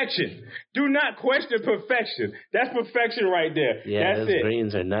perfection. Do not question perfection. That's perfection right there. Yeah, that's those it.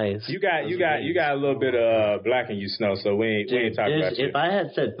 greens are nice. You got a little bit of black in you, Snow. So we ain't talking about shit. If I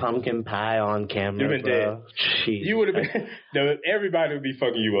had said pumpkin pie on camera, You've been bro, dead. You would have been. Everybody would be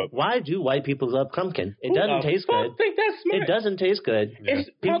fucking you up. Why do white people love pumpkin? It doesn't taste I good. think that's smart. It doesn't taste good.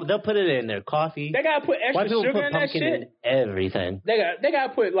 People, they'll put it in their coffee. They gotta put extra White people sugar put in that pumpkin shit. in everything. They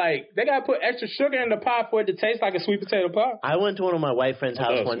gotta put extra sugar in the pie for it to taste like a sweet potato pie. I went to one of my white friend's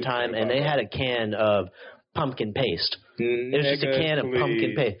house love one sweet time, potato and pie. they had a can of pumpkin paste. It was just a can of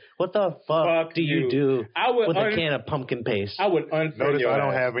pumpkin paste. What the fuck do you do with a can of pumpkin paste? I would unfriend Notice your I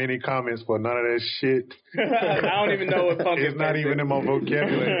don't ass. have any comments for none of that shit. I don't even know what pumpkin It's not paste even is. in my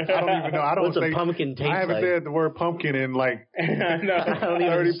vocabulary. I don't even know. I don't What's a say pumpkin taste I haven't like? said the word pumpkin in like No. I don't even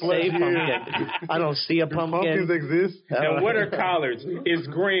 30 plus say years. pumpkin. I don't see a pumpkins pumpkin. exist. And what are collards? It's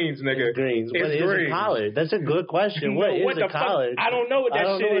greens, nigga. Greens. What It's is greens. a collard? That's a good question. What is the a collard? Fuck? I don't know what that I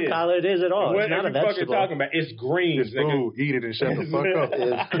don't shit know what is. collard is at all. What It's not are a you fucking vegetable. talking about? It's greens, It's nigga. food. Eat it and shut the fuck up.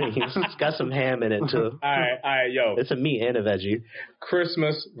 It's greens. It's got some ham in it too. All right, yo. It's a meat and a veggie.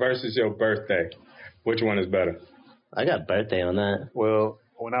 Christmas versus your birthday. Which one is better? I got birthday on that. Well,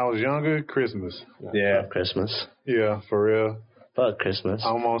 when I was younger, Christmas. Yeah. Fuck Christmas. Yeah, for real. Fuck Christmas.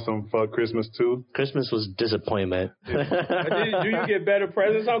 I'm on some fuck Christmas too. Christmas was disappointment. Do you get better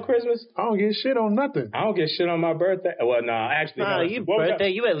presents on Christmas? I don't get shit on nothing. I don't get shit on my birthday. Well, no, actually, Nah, no. you What was birthday,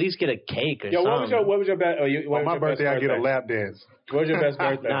 you at least get a cake or Yo, something. what was your best? On my birthday, I get a lap dance. What was your best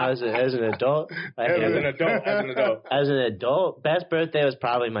birthday? Nah, as an adult. As an adult. As an adult, best birthday was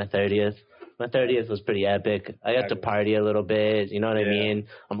probably my 30th. My 30th was pretty epic. I got to party a little bit. You know what I mean?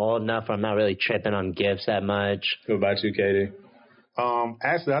 I'm old enough where I'm not really tripping on gifts that much. What about you, Katie?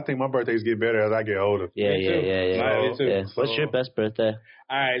 Actually, I think my birthdays get better as I get older. Yeah. Me too. Yeah. What's your best birthday?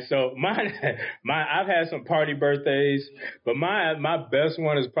 All right, so mine, I've had some party birthdays, but my best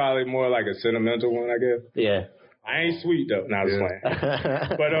one is probably more like a sentimental one, I guess. Yeah. I ain't sweet though. No, I was playing.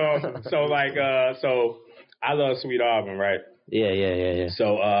 But so I love Sweet Auburn, right? Yeah.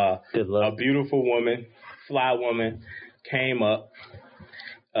 So Good luck. a beautiful woman, fly woman, came up.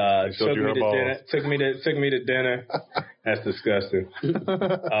 Took me to dinner. That's disgusting. Took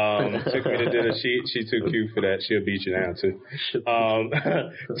me to dinner. She too cute for that. She'll beat you down too.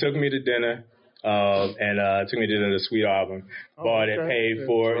 Took me to dinner. And took me to the Sweet Auburn. Bought it, paid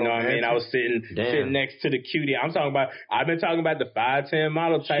for it. You know what I mean? I was sitting next to the cutie. I've been talking about the 5'10"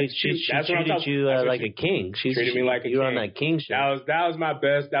 model type. She That's what I'm treated talking you about. like a king. She treated me like a king. You were on that king shit. That was my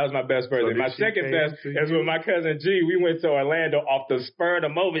best birthday. did My she second pay best for is you? with my cousin G. We went to Orlando off the spur of the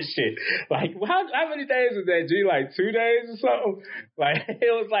moment shit. Like how many days was that, G? Like 2 days or something? Like it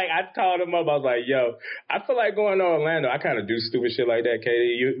was like I called him up. I was like, yo, I feel like going to Orlando. I kind of do stupid shit like that,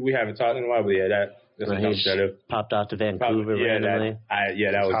 Katie. We haven't talked in a while, but yeah, that's popped off to Vancouver randomly.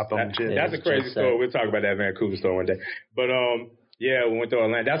 That's a crazy story. We'll talk about that Vancouver story one day. But yeah, we went to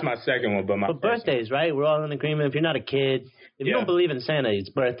Orlando. That's my second one, but my But birthdays, right? We're all in agreement. If you're not a kid, if you don't believe in Santa, it's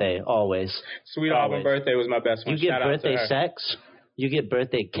birthday always. Sweet Auburn birthday was my best one. You get Shout birthday out to her. sex. You get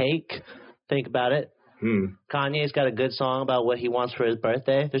birthday cake. Think about it. Kanye's got a good song about what he wants for his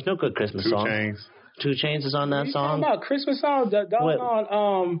birthday. There's no good Christmas song. 2 Chainz. 2 Chainz is on that You song. talking about Christmas songs?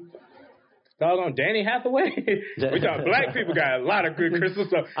 Doggone Danny Hathaway. We talking black people got a lot of good Christmas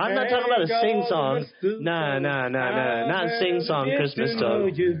songs. I'm not talking about a sing song. Nah. Not a sing song Christmas song.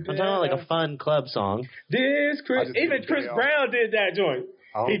 I'm talking about like a fun club song. This Chris, even Chris Brown did that joint.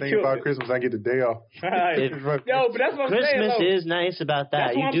 only thing about Christmas, I get the day off. Yo, but that's what I'm saying. Christmas though. is nice about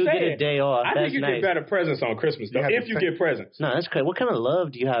that. That's what You do I'm get a saying. day off. I That's think you nice. get better presents on Christmas, though, if you get presents. No, that's crazy. What kind of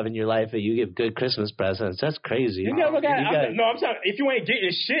love do you have in your life that you get good Christmas presents? That's crazy. You never got, I'm talking, if you ain't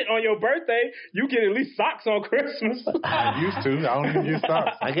getting shit on your birthday, you get at least socks on Christmas. I used to. I don't even get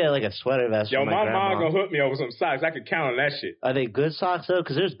socks. I get like a sweater vest Yo, from my mom grandma. gonna hook me over some socks. I could count on that shit. Are they good socks though?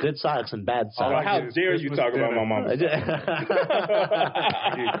 Because there's good socks and bad Oh, socks. how get is dare you Christmas talk about my mama? I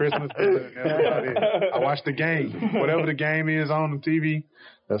get Christmas dinner, and that's about it. I watch the game. Whatever the game is on the TV,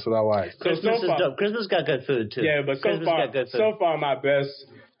 that's what I watch. Christmas so is far, dope. Christmas got good food too. yeah, but Christmas got good food. so far my best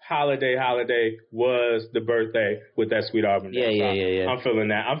holiday was the birthday with that Sweet Auburn. Yeah. I'm feeling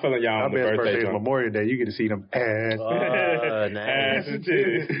that. I'm feeling y'all My on the best birthday is joint. Memorial Day. You get to see them ass. Oh, nice. Ass and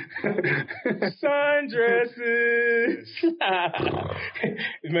titties. Sundresses.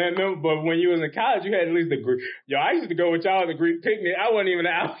 Man, remember, but when you was in college, you had at least the Greek. Yo, I used to go with y'all to the Greek picnic. I wasn't even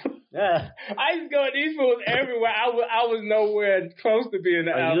an alpha. Yeah. I used to go with these fools everywhere. I was nowhere close to being an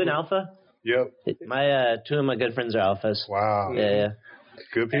Are alpha. you an alpha? Yep. My two of my good friends are alphas. Wow. Yeah.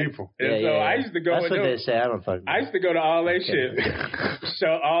 Good people. And so I used to go That's with what them. they say. I don't fucking. I used to go to all that shit.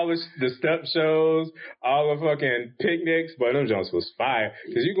 Show all the step shows, all the fucking picnics, but them joints was fire.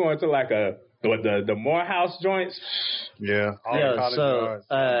 Cause you going to like the Morehouse joints. Yeah. All Yo, the college so, yards.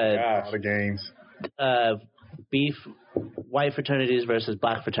 All the games. Beef, white fraternities versus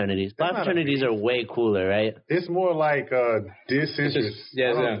black fraternities. Black That's not a fraternities are way cooler, right? It's more like disinterest.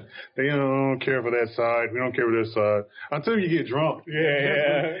 Yeah. They don't care for that side. We don't care for this side. Until you get drunk.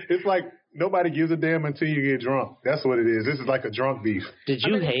 Yeah. It's like nobody gives a damn until you get drunk. That's what it is. This is like a drunk beef. Did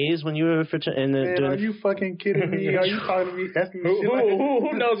you haze when you were Man, are you fucking kidding me? Are you talking to me? Asking me shit like that?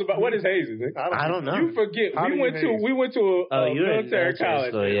 Who knows about what is hazing? I don't know. You forget. How do you haze? We went to a you were in military military college.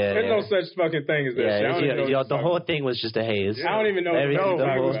 school, yeah, There's yeah. no such fucking thing as that shit. I don't even know what the you're whole talking thing was just a haze. about. I don't even know. Everything- No, the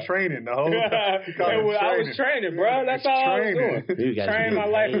I whole- was training the whole time. I was training, bro. That's all I was doing. You guys Train my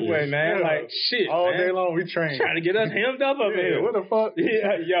do life haze. away, man. Yeah. Like shit, All man. day long we train. Trying to get us hemmed up over Yeah, here. what the fuck?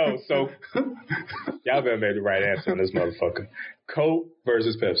 Yeah, yo, so y'all better make the right answer on this motherfucker. Coke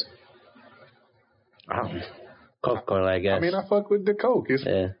versus Pepsi. Coca-Cola, I guess. I mean, I fuck with the Coke. It's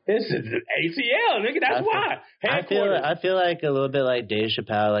yeah. This is ATL, nigga. That's why. I feel like a little bit like Dave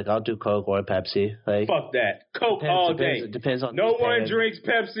Chappelle. Like I'll do Coke or Pepsi. Like Fuck that. Coke all day. Depends on No who's one paying. drinks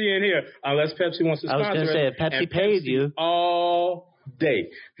Pepsi in here unless Pepsi wants to I was sponsor gonna say, us, if Pepsi and paid you. all day.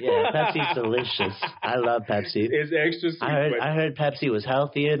 Yeah, Pepsi's delicious. I love Pepsi. It's extra sweet. I heard Pepsi was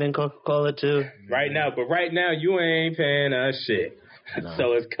healthier than Coca-Cola too. Right now you ain't paying us shit. No.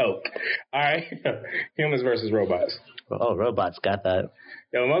 So it's Coke. All right. Humans versus robots. Oh, robots got that.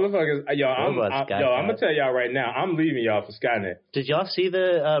 Yo, motherfuckers. I'm Robots got I'm gonna that. tell y'all right now. I'm leaving y'all for Skynet. Did y'all see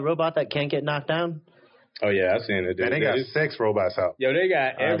the robot that can't get knocked down? Oh yeah, I seen it. and they got sex robots out. Yo, they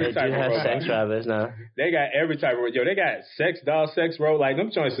got every They type do of have robot. sex robots now. They got every type of. Yo, they got sex doll, sex robot. Like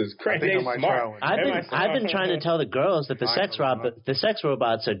them joints is I crazy. think I They might smart. try one. I've been trying to tell the girls that the sex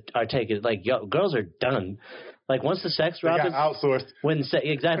robots are taken. Like girls are done. Like once the sex They got robots outsourced. when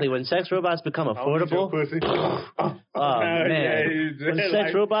sex robots become I don't need your affordable. pussy. Oh man, Yeah, when like-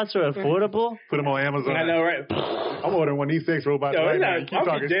 sex robots are affordable. Put them on Amazon. I know, right? I'm ordering one of these sex robots Yo, right it's now. not, You keep I'll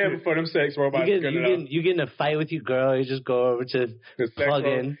talking be dead shit. before them sex robots. You get in a fight with your girl. You just go over to The sex plug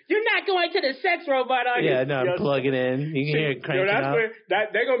robot. in. You're not going to the sex robot, are you? Yeah, no, Yo, I'm plugging in. You can hear it cranking that's out. where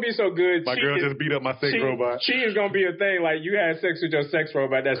they're gonna be so good. My girl just beat up my sex robot. Cheating's gonna be a thing. Like you had sex with your sex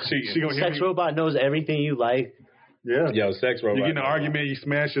robot, that's cheating. She gonna hit Sex me. robot knows everything you like. Yeah. Yo, sex robot. You get in an argument, you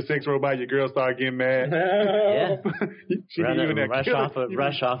smash your sex robot, your girl start getting mad. Yeah. She give you that rush killer-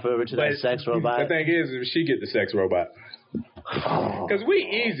 off over to that sex robot. The thing is, if she get the sex robot, because we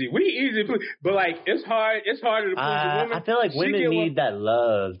easy, but like it's hard. It's harder to please a woman. I feel like She women get need that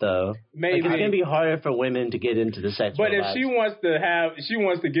love, though. Maybe. Like, it's gonna be harder for women to get into the sex But if robots. she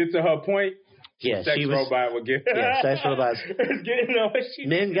wants to get to her point, yeah, sex she was. robot will get. Yeah, sex robots. It's getting on what she.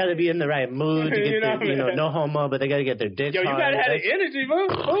 Men got to be in the right mood to get You know their, what I mean? no homo, but they got to get their dicks Yo, you hard. gotta have the energy,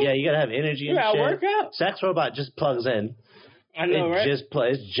 bro. Yeah, you gotta have energy You and gotta shit. work out. Sex robot just plugs in. I know, right? It's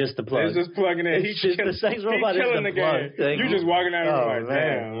just the plug. It's just plugging in. It's just the sex robot is killing the the plug. game. Like, You just walking out of the man. room like,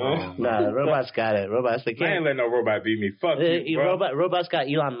 damn, man. Nah, the robots got it. Robots, they I can't. ain't letting no robot beat me. Fuck you, bro. Robots got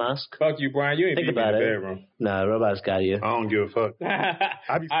Elon Musk. Fuck you, Brian. You ain't Think beat me in about the it. bedroom. Nah, robots got you. I don't give a fuck.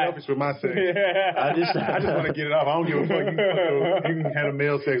 I be selfish with my sex. I just want to get it off. I don't give a fuck. You can have a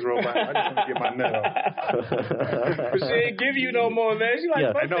male sex robot. I just want to get my nut off. But she ain't give you no more, man. She like,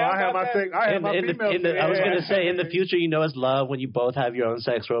 Yeah. fuck No, that, I have fuck my that. sex. I have my female sex. I was gonna say, in the future, you know, it's love. love when you both have your own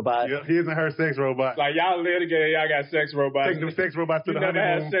sex robot? Yeah, his and her sex robot. Like y'all live together, y'all got sex robots. Take them sex robots to You the never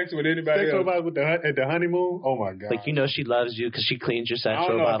honeymoon. had sex with anybody Sex else. robots at the honeymoon? Oh my god. Like, you know she loves you because she cleans your sex I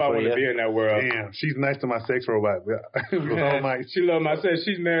don't know robot if I for want to be you. in that world. Damn, she's nice to my sex robot. Oh my, She loves my sex.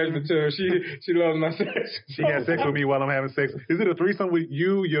 She's married to her. She loves my sex. she had sex with me while I'm having sex. Is it a threesome with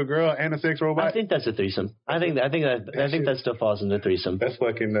you, your girl, and a sex robot? I think that's a threesome. I think that still falls into threesome. That's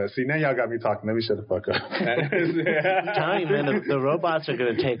fucking nuts. See, now y'all got me talking. Let me shut the fuck up. I'm telling you, man, the robots are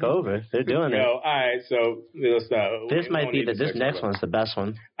going to take over. They're doing Yo, it. all right, so let's start. This We might don't be need this sex next robot. one's the best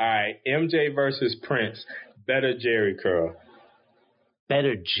one. All right, MJ versus Prince. Better Jerry curl.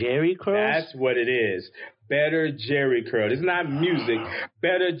 Better Jerry curls? That's what it is. Better Jerry curl. It's not music.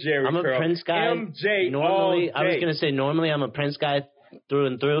 Better Jerry I'm a curl. Prince guy. MJ Normally, all I was day. going to say normally I'm a Prince guy through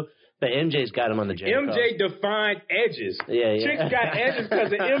and through, but MJ's got him on the Jerry curls. MJ defined edges. Yeah. Chicks got edges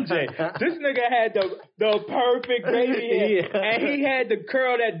because of MJ. This nigga had the perfect baby hair, Yeah. and he had the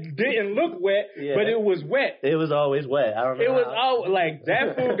curl that didn't look wet, Yeah. but it was wet. It was always wet. I don't know. It was how. all like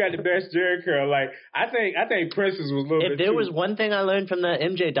that fool got the best Jerry curl. Like I think Prince's was a little bit. If there too. was one thing I learned from the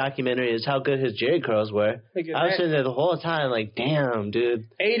MJ documentary is how good his Jerry curls were. Look at I was that. sitting there the whole time like, damn, dude.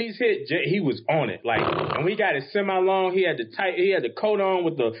 80s hit, he was on it. Like when we got it semi long, he had the coat on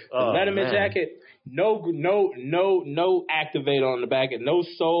with the Oh, Letterman man. jacket. No activator on the back, and no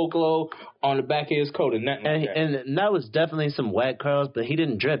soul glow on the back of his coat, and nothing like that. And that was definitely some wet curls, but he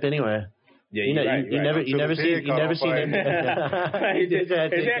didn't drip anywhere. Yeah, You know, you're right, you you're right. never seen him. He did.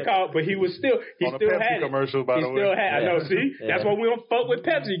 His head caught, but he was still On a still Pepsi had it. commercial, by He the way. still had. I know. See, Yeah. that's why we don't fuck with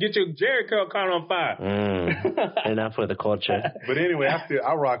Pepsi. You get your Jerry curl caught on fire. Enough for the culture. But anyway,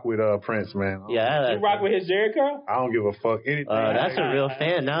 I rock with Prince, man. Yeah. You rock with his Jerry curl? I don't give a fuck anything. That's a real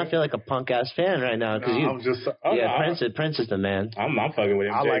fan. Now I feel like a punk ass fan right now because I'm just, Oh, yeah, no, Prince is the man. I'm fucking with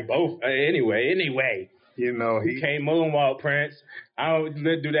him. I like both. Anyway. you know, He can't moonwalk, Prince. I don't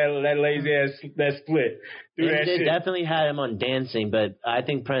do that lazy ass that split. Do that They shit. definitely had him on dancing, but I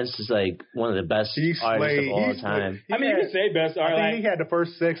think Prince is like one of the best He artists slayed. of all He time. slayed. I mean, you can say best. Or I think like, he had the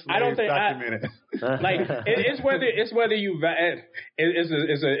first sex I don't slave think I- documented. like it's whether you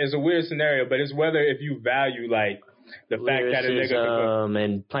it's a weird scenario, but it's whether if you value like the fact that a nigga can Lyricism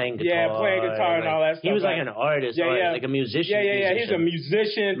and playing guitar. Yeah, playing guitar and all that He stuff, was like like- an artist, Yeah. like a musician. yeah. He's a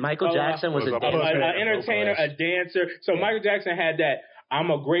musician. Michael Jackson was was a a dancer. an entertainer, a dancer. So Michael Jackson had that. I'm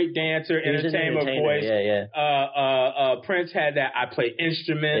a great dancer, He was an entertainer entertainer, voice. yeah. Prince had that. I play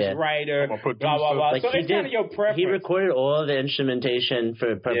instruments, Yeah. writer, I'm a producer. blah blah blah. Like so he it's kind of your preference. He recorded all the instrumentation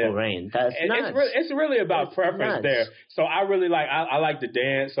for Purple Yeah. Rain. That's And nuts. it's really about That's preference nuts. there. So I really like I like the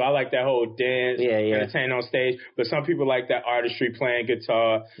dance. So I like that whole dance, Yeah. entertain on stage. But some people like that artistry, playing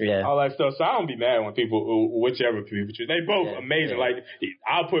guitar, Yeah. all that stuff. So I don't be mad when whichever people choose. They both Yeah, amazing. yeah. Like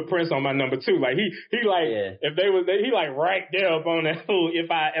I'll put Prince on my number 2. Like he like Yeah. if he like right there up on that fool.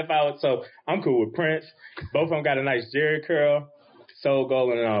 If I so I'm cool with Prince. Both of them got a nice Jerry curl, soul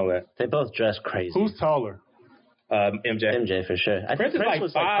golden and all that. They both dress crazy. Who's taller? MJ. MJ for sure. I Prince think is like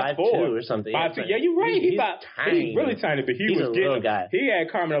was 5'4" 5'2" or something. 5'2". Yeah, you're right. He's tiny. really tiny, but He's was a getting little him. guy. He had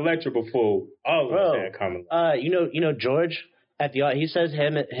Carmen Electra before. All of us had Carmen. You know George at the he says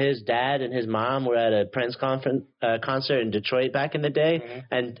his dad and his mom were at a Prince concert in Detroit back in the day,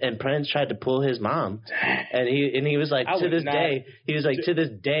 and Prince tried to pull his mom, and he was like, to this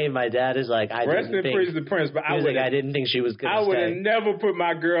day my dad is like, I Rest in didn't peace think to Prince, but I didn't think she was gonna I would have stay. never put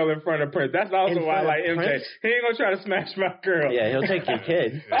my girl in front of Prince. That's also In why I front like of MJ. Prince? He ain't gonna try to smash my girl. Yeah, he'll take your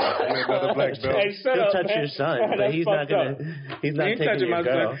kid. Another black belt. Hey, shut He'll up, touch man. your son, but That's he's not fucked up. gonna. He's not He ain't taking touching your my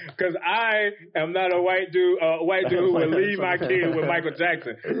girl. son because I am not a white dude who would leave my kid with Michael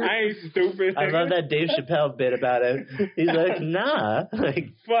Jackson. I ain't stupid. I love that Dave Chappelle bit about it. He's like, nah. Like,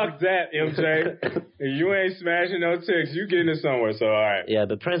 Fuck that, MJ. If you ain't smashing no chicks, you getting it somewhere. So all right. yeah,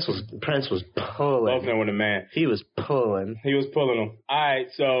 but Prince was Both of pulling. them with a man. He was pulling. He was pulling them. All right,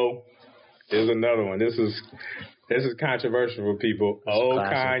 so here's another one. This is controversial for people. Old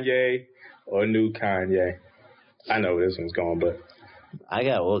classic. Kanye or new Kanye. I know where this one's going, but I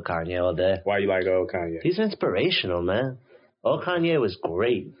got old Kanye all day. why you like old Kanye? He's inspirational, man. Old Kanye was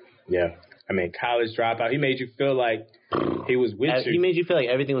great. Yeah. I mean, college dropout. He made you feel like he was with He you. made you feel like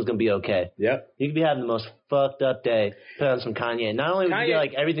everything was gonna be okay. Yep. You could be having the most fucked up day, put on some Kanye. Not only would you feel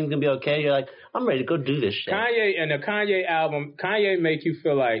like everything's gonna be okay, you're like, I'm ready to go do this shit. Kanye and the Kanye album, Kanye make you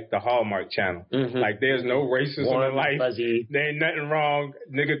feel like the Hallmark Channel. Mhm. Like there's no racism Warm, in life. fuzzy. There ain't nothing wrong.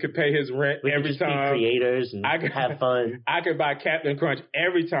 Nigga could pay his rent We could every just be time. creators and I could have fun. I could buy Captain Crunch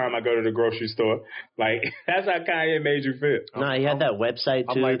every time I go to the grocery store. Like that's how Kanye made you feel. Nah, he had that website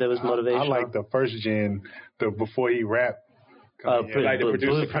too that was motivational. I like the first gen, before he rapped. Like the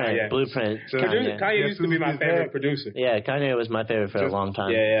producer Kanye. Blueprint. Kanye used to be my favorite producer. Yeah, Kanye was my favorite for a long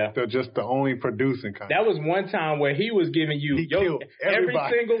time. Yeah. They're just the only producing Kanye. That was one time where he was giving you killed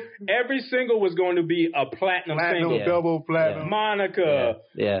everybody. every single was going to be a platinum single. Double platinum. Monica.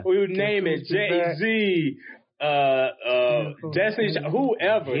 Yeah. We would name it Jay-Z. Destiny,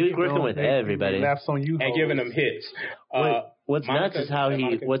 whoever. He was working with everybody and giving them hits. What's nuts is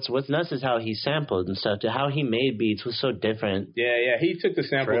how he sampled and stuff. To how he made beats was so different. Yeah. He took the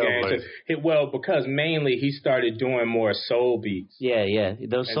sample game because mainly he started doing more soul beats. Yeah.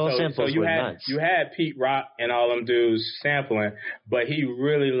 Those soul samples were nuts. You had Pete Rock and all them dudes sampling, but he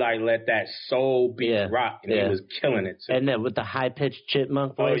really let that soul beat rock, and he was killing it too. And then with the high pitched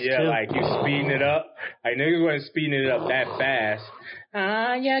chipmunk voice too. Like you speeding it up. Like niggas wasn't speeding it up that fast.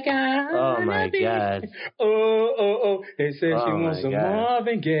 Oh my God. Oh. They said she wants some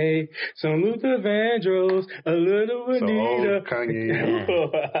Marvin Gaye, some Luther Vandross, a little Anita. So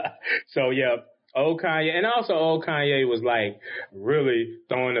Kanye. So yeah, old Kanye. And also old Kanye was like really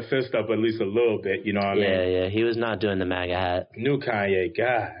throwing the fist up at least a little bit, you know what I mean? Yeah. He was not doing the MAGA hat. New Kanye,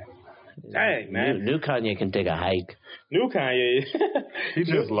 God. Dang, man. New Kanye can take a hike. New Kanye. He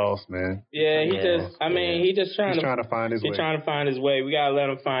just lost, man. Yeah, he's just trying to find his way. He's trying to find his way. We got to let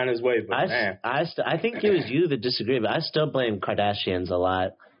him find his way. But I think it was you that disagreed, but I still blame Kardashians a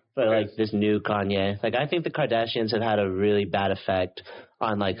lot for like this new Kanye. Like I think the Kardashians have had a really bad effect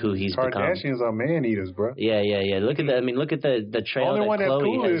on like who he's become. Kardashians are man eaters, bro. Yeah. Look at the trail that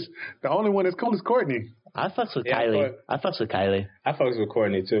Khloe has. The only one that's cool is Kourtney. I fucks with Kylie. I fucks with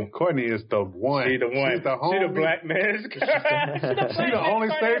Kourtney too. Kourtney is the one. She the one. She's the homie. She the black man's girl. She the only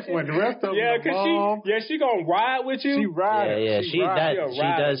safe one. The rest of them, she gonna ride with you. She rides. Yeah.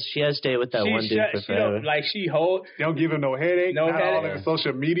 She has to stay with that one dude for forever. She don't give him no headache. Not all in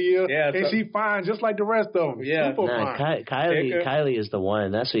social media. Yeah, and she fine just like the rest of them. Yeah, super fine. Kylie is the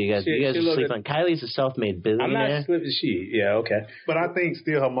one. That's what you guys are sleep on. Kylie's a self-made billionaire. I'm not slipping. Yeah, okay. But I think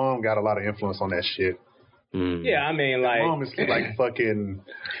still her mom got a lot of influence on that shit. Yeah, I mean, like, mom is like fucking.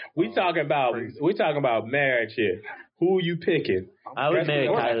 We talking about marriage here. Who are you picking? I would marry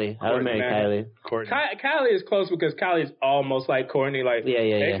Kylie. Kylie. Kylie is close because Kylie's almost like Kourtney. Like,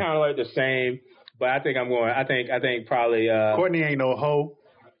 they kind of like the same. But I think I think probably. Kourtney ain't no hoe.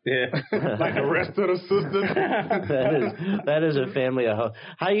 Yeah, like the rest of the sisters. that is a family of hoes.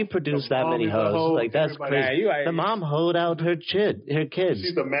 How you produce that many hoes? Like that's crazy. The mom hoed out her kids.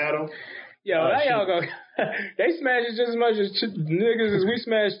 She's the madam. Yo, y'all go. They smash it just as much as niggas as we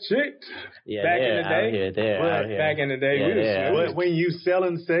smash chicks. Yeah, back in the day. They're out here. Back in the day, when you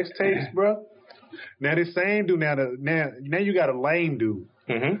selling sex tapes, bro. Now the same dude. Now you got a lame dude,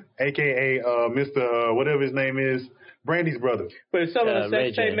 aka Mr. Whatever his name is, Brandy's brother. But selling a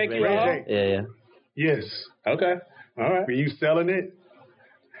sex tape make you a hoe? Yeah. Yes. Okay. All right. When you selling it.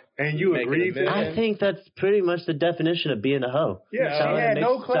 And you agree to that? I think that's pretty much the definition of being a hoe. Yeah, she had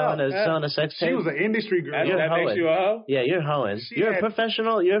no clout. Selling a sex tape. She was an industry girl. That makes you a hoe? Yeah, you're hoeing. You're a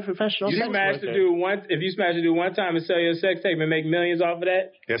professional. If you smash to do one time and sell your sex tape and make millions off of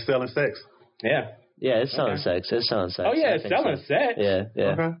that, that's selling sex. Yeah. Yeah, it's selling sex. Oh yeah, it's selling sex. Yeah.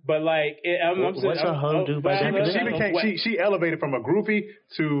 Okay. But like, what's a hoe do by that? She elevated from a groupie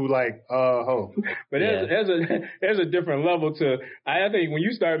to like hoe. But there's a different level to. I think when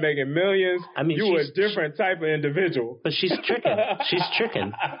you start making millions, you're a different type of individual. But she's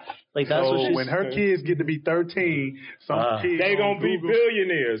tricking. Like that's what she's. When her kids get to be 13, some kids they gonna be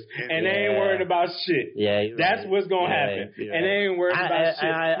billionaires, and they ain't worried about shit. Yeah, that's what's gonna happen, and they ain't worried about shit.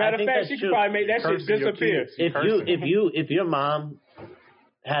 Matter of fact, she could probably make that shit disappear. If your mom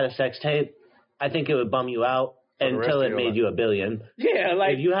had a sex tape, I think it would bum you out until it made you $1 billion. Yeah,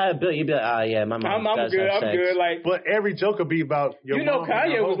 like if you had $1 billion, you'd be like, my mom does good. have sex. I'm good. Like, but every joke would be about your mom.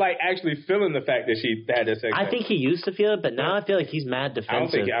 Kanye was like actually feeling the fact that she had that sex. I think he used to feel it, but now I feel like he's mad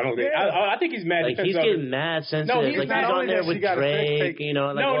defensive. I don't think. I think he's mad. Like he's getting mad sensitive. No, he's on there with Drake. You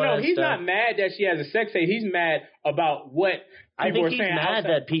know, like no, he's not mad that she has a sex tape. He's mad about what. I think he's mad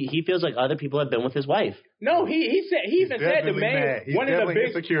that he feels like other people have been with his wife. No, he even said the man one of the big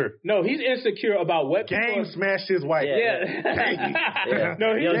insecure. No, he's insecure about what Game smashed his wife. Yeah.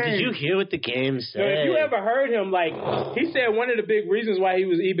 No, did you hear what the Game said? No, if you ever heard him, like he said, one of the big reasons why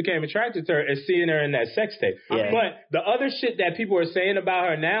he became attracted to her is seeing her in that sex tape. Yeah. But the other shit that people are saying about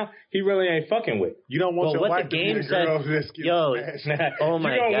her now, he really ain't fucking with. You don't want your wife to be the girl that's getting smashed. Oh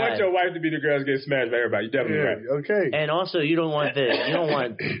my God. You don't want your wife to be the girl that's getting smashed by everybody. You're definitely right. Okay. And also, you don't want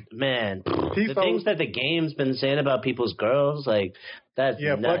man. The things that the Game Kareem's been saying about people's girls, like that's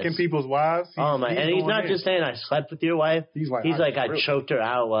nuts. Fucking people's wives. And he's not just saying I slept with your wife. He's like I choked her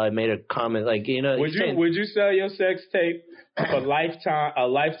out while I made a comment. Like would you sell your sex tape for a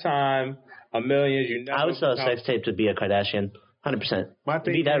lifetime, $1 million? I would sell a sex tape to be a Kardashian, 100%.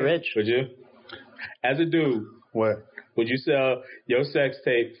 To be that rich. Would you? As a dude, what? Would you sell your sex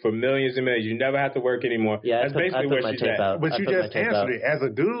tape for millions and millions? You never have to work anymore. Yeah, that's basically where she's at. But you just answered it. As a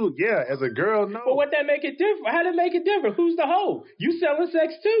dude, yeah. As a girl, no. But what that make it different? How did it make it different? Who's the hoe? You selling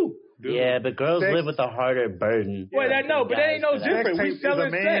sex too. Dude. Yeah, but girls live with a harder burden. Well, but that ain't no different. Sex tape is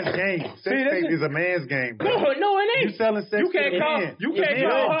a man's game. Sex tape is a man's game. Bro. No, it ain't. You selling sex tape? You can't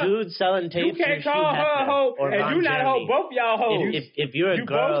call her. Dude selling tapes. You can't call her a hoe, and you not a hoe. Both y'all hoes. If you're a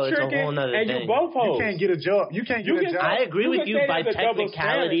girl, it's a whole nother thing. And you both hoes. You can't get a job. You can't get a job. I agree with you by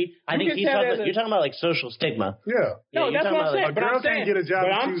technicality. I think you're talking about like social stigma. Yeah. No, that's what I'm saying. But I'm saying, can't get a job.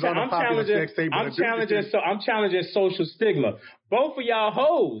 I'm challenging social stigma. Both of y'all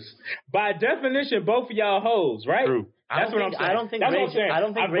hoes. By definition, both of y'all hoes, right? True. That's what I'm saying. I don't think Ray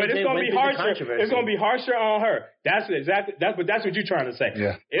J J it's gonna be harsher. It's gonna be harsher on her. That's what you're trying to say.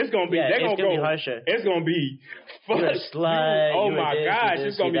 Yeah. It's gonna be. They're gonna go. Be harsher. It's gonna be. You're a slut. Oh my gosh,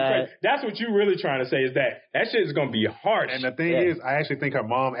 it's gonna be crazy. That's what you really trying to say is that shit is gonna be harsh. And the thing is, I actually think her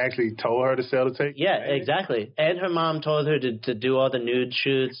mom actually told her to sell the tape. Yeah, exactly. And her mom told her to do all the nude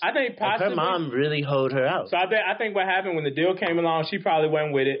shoots. I think possibly her mom really hoed her out. So I think what happened when the deal came along, she probably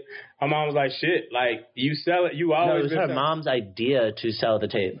went with it. Her mom was like, "Shit, like you sell it, you always." No, it was her mom's idea to sell the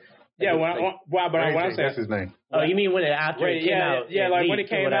tape. Yeah, what I'm saying. That's his name. Oh, you mean when it came out? Yeah, like when it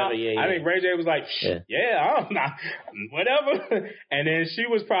came out, I think Ray J was like, I'm not, whatever. And then she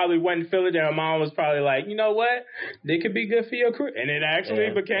was probably wasn't feeling it. Her mom was probably like, you know what? They could be good for your career. And it actually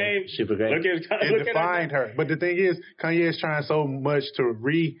became super great. It defined her. But the thing is, Kanye is trying so much to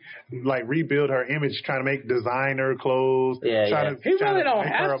rebuild her image, trying to make designer clothes. He really don't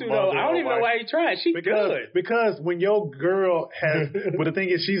have to though. I don't even know why he tried. Good. Because when your girl has, but the thing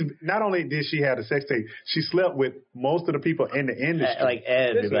is, she's not only did she have a sex tape, she slept with most of the people in the industry. Like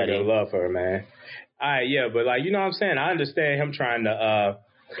everybody. This nigga love her, man. All right, yeah, but like, you know what I'm saying? I understand him trying to,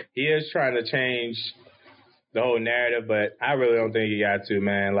 he is trying to change the whole narrative, but I really don't think he got to,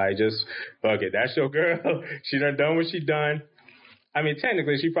 man. Like, just fuck it. That's your girl. She done what she done. I mean,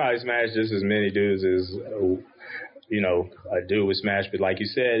 technically, she probably smashed just as many dudes as, a dude would smash. But like you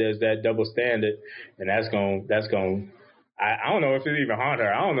said, there's that double standard, and that's going. I don't know if it even haunt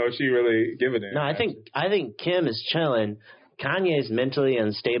her. I don't know if she really give it. No, I think Kim is chilling. Kanye's mentally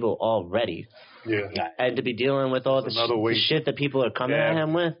unstable already. Yeah. And to be dealing with all the shit that people are coming at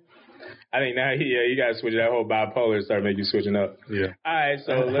him with. I think now, you got to switch that whole bipolar and start making you switching up. Yeah. All right,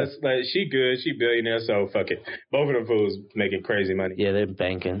 so she good. She billionaire, so fuck it. Both of them fools making crazy money. Yeah, they're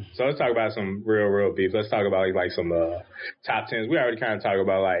banking. So let's talk about some real beef. Let's talk about like some top tens. We already kind of talked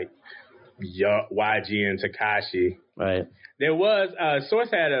about like YG and Tekashi. Right. There was Source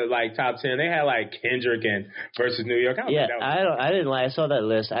had a top 10. They had like Kendrick and versus New York. I didn't like. I saw that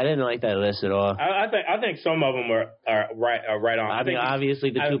list. I didn't like that list at all. I think some of them are right on. I mean,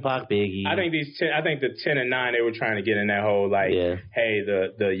 obviously the Tupac Biggie. I think the 10 and 9 they were trying to get in that whole hey,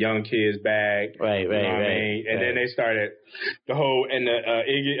 the young kids back. Right. And then they started the whole and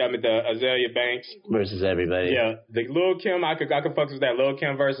the Azalea Banks versus everybody. Yeah, the Lil Kim. I could fuck with that Lil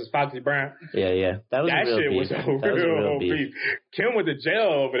Kim versus Foxy Brown. Yeah. That shit was a real beef. Kim went to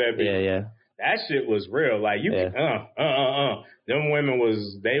jail over that beef. Yeah. That shit was real. Like you them women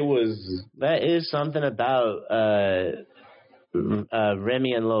was. That is something about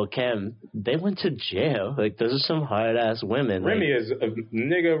Remy and Lil Kim. They went to jail. Like those are some hard ass women. Remy is a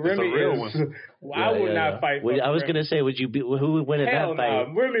nigga. Remy a real is. One. I would not fight. I was gonna say, would you be? Who would win in that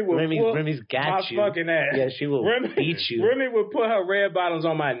fight? Remy's got you. My fucking ass. Yeah, she will beat you. Remy would put her red bottoms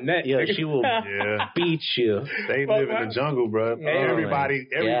on my neck. Yeah, she will beat you. They live in the jungle, bro. Everybody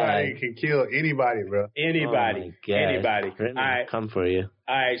can kill anybody, bro. Anybody. Remy, all right, come for you.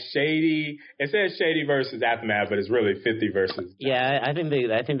 All right, Shady. It says Shady versus Aftermath, but it's really 50 versus. Yeah, I think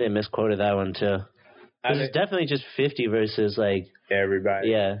they misquoted that one too. Because it's definitely just 50 versus like everybody.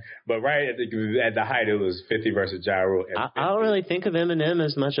 Yeah, but right at the height, it was 50 versus Ja Rule. I don't really think of Eminem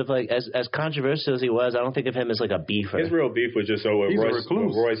as much of like as controversial as he was. I don't think of him as like a beefer. His real beef was just he's a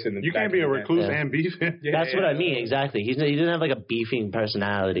recluse. Royce in the you can't be a recluse and beef. That's what I mean exactly. He didn't have like a beefing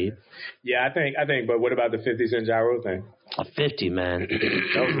personality. Yeah, I think. But what about the 50 Cent Ja Rule thing? 50, man.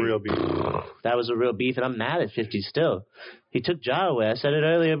 That was a real beef. That was a real beef, and I'm mad at 50 still. He took Ja away. I said it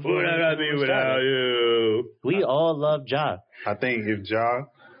earlier. Would I be without you? We all love Ja. I think if Ja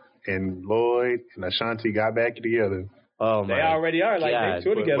and Lloyd and Ashanti got back together, Oh They my! already are. Like God. they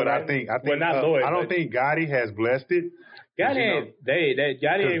tour together. But I right? think well, not Lloyd. I don't but think Gotti has blessed it. Gotti you know, ain't.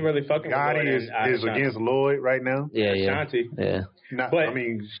 Gotti ain't really fucking. Gotti with Lloyd is against Lloyd right now. Yeah, Ashanti. yeah. Not, But- I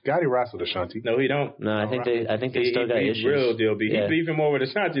mean, Gotti writes with Ashanti. No, he don't. No, I think they He still got beef issues. real deal. Yeah. He beefing more with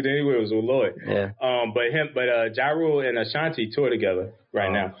Ashanti than he was with Lloyd. Yeah. But Ja Rule and Ashanti tour together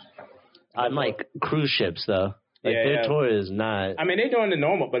right now. On like cruise ships though. Like Yeah, their yeah. tour is not. I mean, they doing the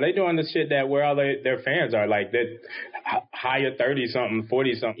normal, but they doing the shit that where all their fans are, like that higher 30-something,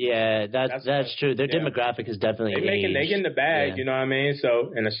 40-something. Yeah, that's true. Their yeah. demographic is definitely They getting the bag, Yeah. you know what I mean?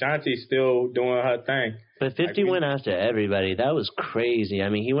 So, and Ashanti's still doing her thing. But 50 went after everybody. That was crazy. I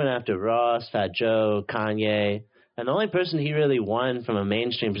mean, he went after Ross, Fat Joe, Kanye. And the only person he really won from a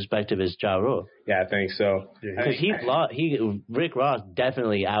mainstream perspective is Ja Rule. Yeah, I think so. Because Rick Ross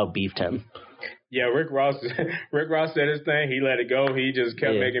definitely out-beefed him. Yeah, Rick Ross said his thing. He let it go. He just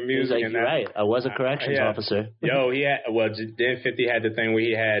kept making music. He's like, and you're right. I was a corrections officer. Yo, then 50 had the thing where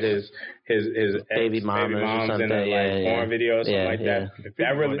he had his baby moms or something. in the porn video or something like that.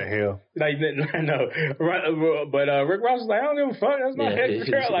 That really, the hell. like, I know. But Rick Ross was like, I don't give a fuck. That's my ex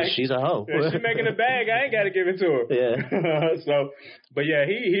girl. Like, she's a hoe. She making a bag. I ain't got to give it to her. Yeah. So, but yeah,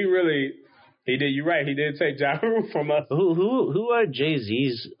 he really. He did. You're right. He did take Ja Rule from us. Who are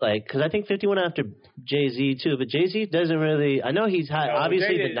Jay-Z's like? Because I think 50 went after Jay-Z too, but Jay-Z doesn't really. I know he's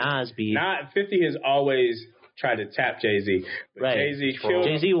obviously the Nas beef. 50 has always tried to tap Jay-Z. But Right. Jay-Z killed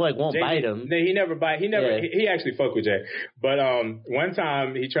him. Jay-Z won't bite him. He never bite. He never. Yeah. He actually fucked with Jay. But one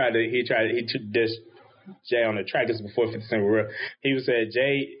time he dissed Jay on the track. This was before 50 Cent was real. He said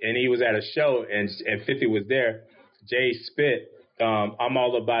Jay, and he was at a show, and 50 was there. Jay spit. I'm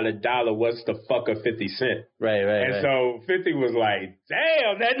all about $1. What's the fuck of 50 Cent? Right. And so 50 was like,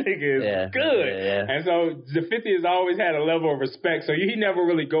 damn, that nigga is good. Yeah. And so the 50 has always had a level of respect. So he never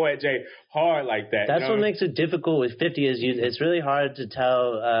really go at Jay hard like that. That's what makes it difficult with 50 is it's really hard to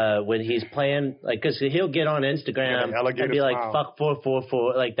tell when he's playing, like, because he'll get on Instagram and be like, fuck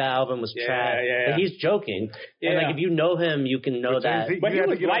 444, like that album was trash. Yeah. But he's joking. Yeah. And like if you know him, you can know that. But he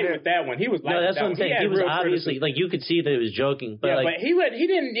was light with that one. He was light. No, that's what I'm saying. He was obviously, criticism. like, you could see that he was joking. But But he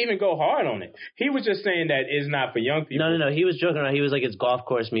didn't even go hard on it. He was just saying that it's not for young people. No. He was joking around. He was like, it's golf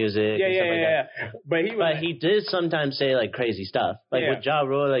course music. Yeah. But he did sometimes say like crazy stuff. Like with Ja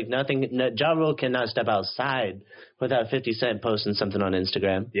Rule, like Ja Rule cannot step outside without 50 Cent posting something on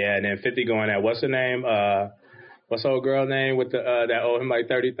Instagram. Yeah, and then 50 going at what's her name? What's the old girl name with the that owed him like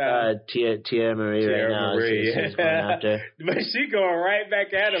 30,000? Tierra Marie right now. She's going after. But she going right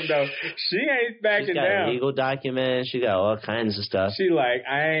back at him though. She ain't backing down. She's got legal documents. She got all kinds of stuff. She like,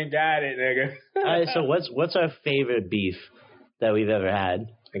 I ain't got it, nigga. All right, so what's our favorite beef that we've ever had?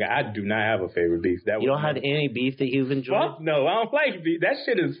 Nigga, I do not have a favorite beef. You don't have any beef that you've enjoyed? Fuck no, I don't like beef. That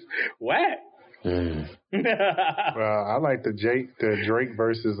shit is whack. Well, I like the Drake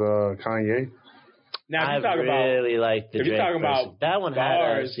versus Kanye. Now, I if you talk about, really like the if Drake you're talking versus, about that one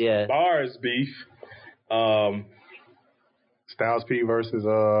bars, had us, bars beef. Styles P versus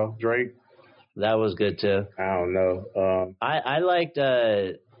Drake. That was good too. I don't know. I liked.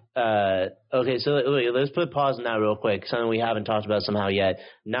 Okay, so wait, let's put pause on that real quick. Something we haven't talked about somehow yet.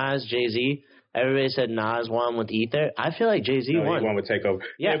 Nas, Jay-Z. Everybody said Nas won with Ether. I feel like Jay-Z won. He won with Takeover.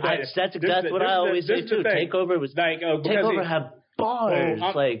 Yeah, that's what I always say too. Takeover was like Takeover had bars,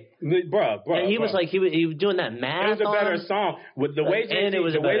 bruh. And he was like he was doing that math. It was a better song with the way Jay-Z. And it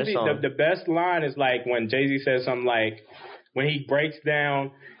was a better song. The best line is like when Jay-Z says something like when he breaks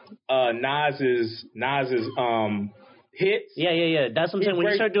down Nas's hits. Yeah. That's what I'm saying. When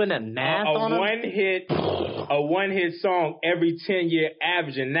you start doing that math on a one-hit song every 10-year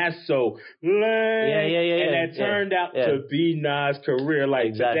average, and that's so lame. Yeah. And that turned out to be Nas' career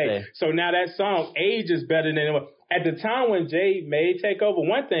today. So now that song ages better than it was. At the time when Jay made Takeover,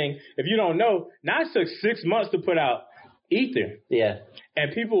 one thing, if you don't know, Nas took 6 months to put out Ether. Yeah.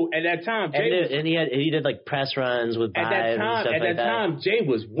 And people at that time, he did like press runs with Vibe and stuff like that. At that time, Jay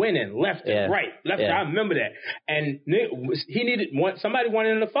was winning left and right. I remember that. And he needed somebody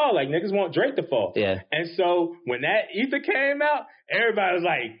wanted him to fall. Like niggas want Drake to fall. Yeah. And so when that Ether came out, everybody was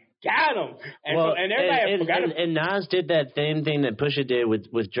like, got him. And everybody forgot him. And Nas did that same thing that Pusha did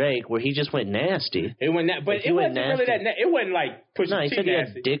with Drake, where he just went nasty. It went but it wasn't really that. It wasn't like Pusha T. No, he said he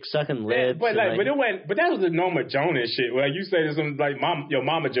had dick sucking lips. But it went. But that was the Norma Jonas shit. Like you say, some like your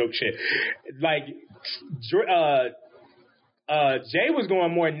mama joke shit. Like Jay was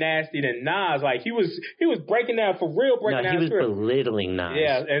going more nasty than Nas. Like he was breaking down for real. He was belittling Nas.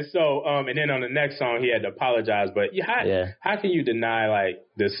 Yeah, and so and then on the next song he had to apologize. But how can you deny like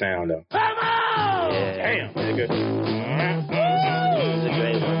this sound though? Come on! Yeah. Damn, nigga. This is a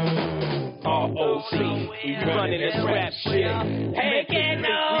great one. Oh OC. We running this rap shit. Hey, we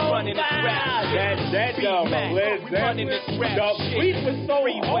running this rap shit. That dog, Led We running this rap Dog, shit. beat was so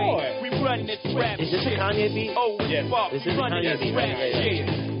hard. We running this rap Is this a shit. Kanye beat? Oh, Yes. fuck. This We is a running Kanye this beat, rap right?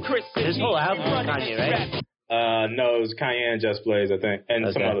 shit. Chris, This whole album is running Kanye, this right? rap. No, it was Kanye and Just Blaze, I think, and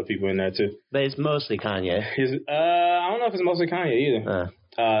some Okay. other people in there too. But it's mostly Kanye. I don't know if it's mostly Kanye either.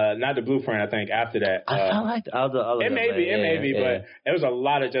 Uh, Not the Blueprint. I think after that. I felt like It may be, but it was a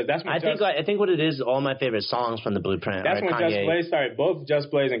lot of That's when I think what it is. All my favorite songs from the Blueprint. That's are when Kanye. Just Blaze started. Both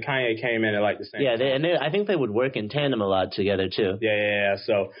Just Blaze and Kanye came in at like the same. Yeah, time. I think they would work in tandem a lot together too. Yeah.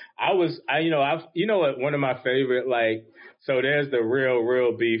 So one of my favorite so there's the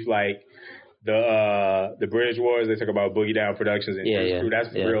real beef the Bridge Wars. They talk about Boogie Down Productions and Juice Crew.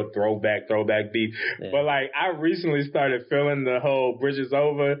 That's the real throwback beef. Yeah. But I recently started feeling the whole Bridges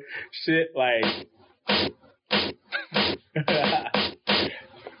Over shit and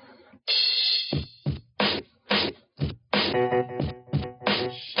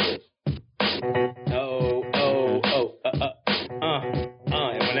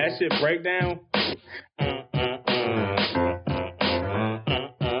when that shit break down,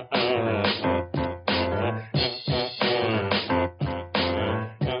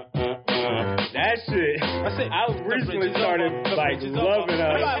 that shit. I recently started loving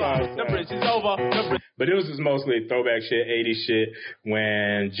that The bridge is over. But it was just mostly throwback shit, 80s shit,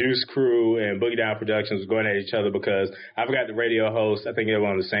 when Juice Crew and Boogie Down Productions was going at each other because I forgot the radio host. I think they were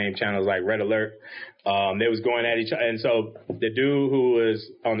on the same channels like Red Alert. They was going at each other. And so the dude who was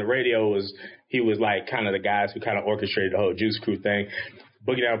on the radio was kind of the guys who kind of orchestrated the whole Juice Crew thing.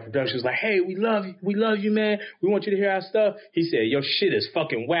 Boogie Down Productions was like, hey, we love you, man. We want you to hear our stuff. He said, your shit is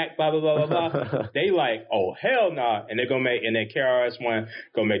fucking whack, blah, blah, blah, blah, blah. They like, oh, hell nah. And they're going to and then KRS-One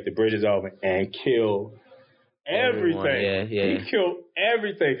going to make the Bridges Over and kill everything. Yeah. He killed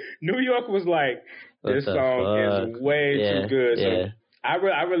everything. New York was like, this song is way too good. So I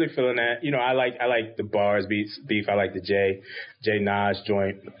really feeling that. I like the bars beef. I like the J Nas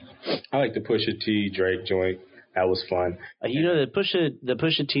joint. I like the Pusha T Drake joint. That was fun. The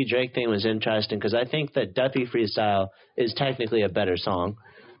Pusha T Drake thing was interesting because I think that Duffy Freestyle is technically a better song,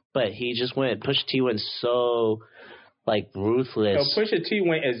 but Pusha T went so ruthless. So Pusha T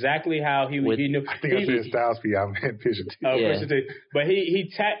went exactly how he knew. I think I said Styles P. I meant Pusha T. Pusha T. But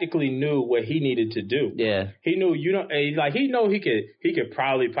he tactically knew what he needed to do. Yeah. He knew he could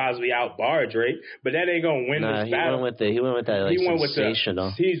probably possibly outbar Drake, but that ain't gonna win this battle. He went with that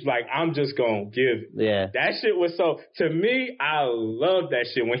sensational. He's like, I'm just gonna give. Yeah. That shit was to me. I love that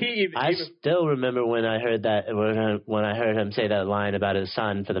shit. When I still remember when I heard him say that line about his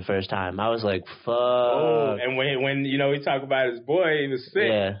son for the first time. I was like, fuck. Oh, and when he talked about his boy, he was sick.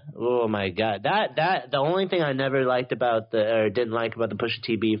 Yeah. Oh my God. The only thing I never liked didn't like about the Pusha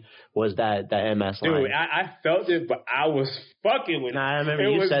T beef was that MS line. Dude, I felt it, but I was fucking with it. I remember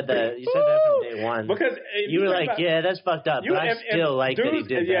you said that. You said that from day one. Because you were like, that's fucked up. But I still like that he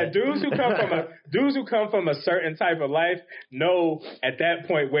did that. Yeah, dudes who come from a certain type of life know at that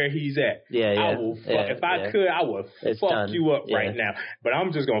point where he's at. Yeah. If I could, I would fuck you up right now. But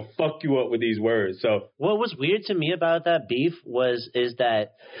I'm just gonna fuck you up with these words. So what was weird to me about that beef is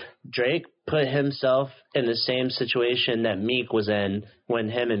that Drake put himself in the same situation that Meek was in when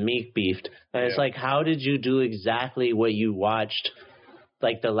him and Meek beefed. And it's like, how did you do exactly what you watched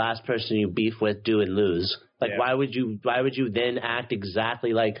the last person you beef with do and lose? Why would you then act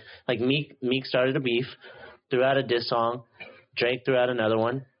exactly like Meek started a beef, threw out a diss song, Drake threw out another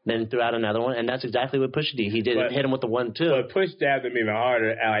one, then threw out another one, and that's exactly what Pusha did. He didn't hit him with the 1-2. But Push dabbed him even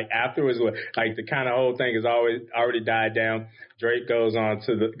harder. Afterwards, the kind of whole thing has already died down. Drake goes on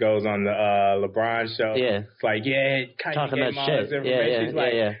the LeBron show. Yeah, it's like talking that shit.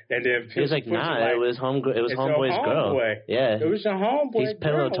 Yeah. And then he was like, it was homeboy's girl. Yeah, it was your homeboy. He's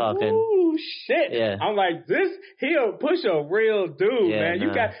pillow talking. Ooh, shit. Yeah, I'm like, he'll push a real dude, man.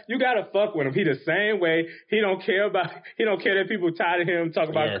 You gotta fuck with him. He the same way. He don't care that people tired of him talking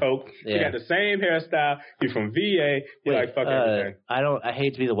about coke. He got the same hairstyle. He's from VA. He fuck everything. I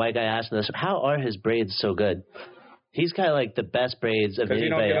hate to be the white guy asking this. How are his braids so good? He's got the best braids of anybody.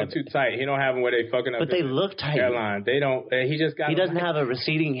 Because he don't get them too tight. He don't have them where they fucking up. But they look tight. Hairline. They don't. He just got. He doesn't have a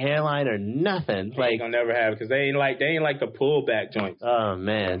receding hairline or nothing. He ain't gonna never have it because they ain't like the pullback joints. Oh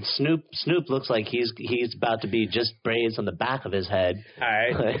man, Snoop looks like he's about to be just braids on the back of his head. All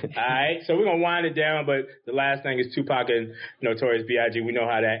right. So we're gonna wind it down. But the last thing is Tupac and Notorious B.I.G. We know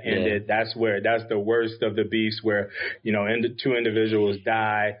how that ended. Yeah. That's the worst of the beefs where two individuals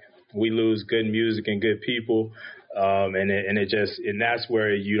die. We lose good music and good people. And that's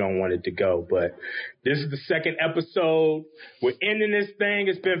where you don't want it to go. But this is the second episode. We're ending this thing.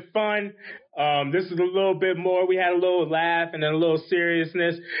 It's been fun. This is a little bit more. We had a little laugh and then a little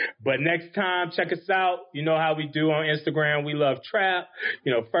seriousness. But next time, check us out. You know how we do on Instagram. We love trap.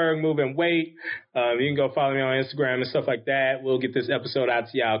 Ferg, Move, and Wait. You can go follow me on Instagram and stuff like that. We'll get this episode out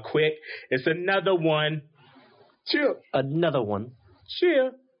to y'all quick. It's another one. Chill. Another one.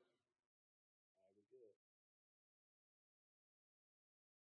 Chill.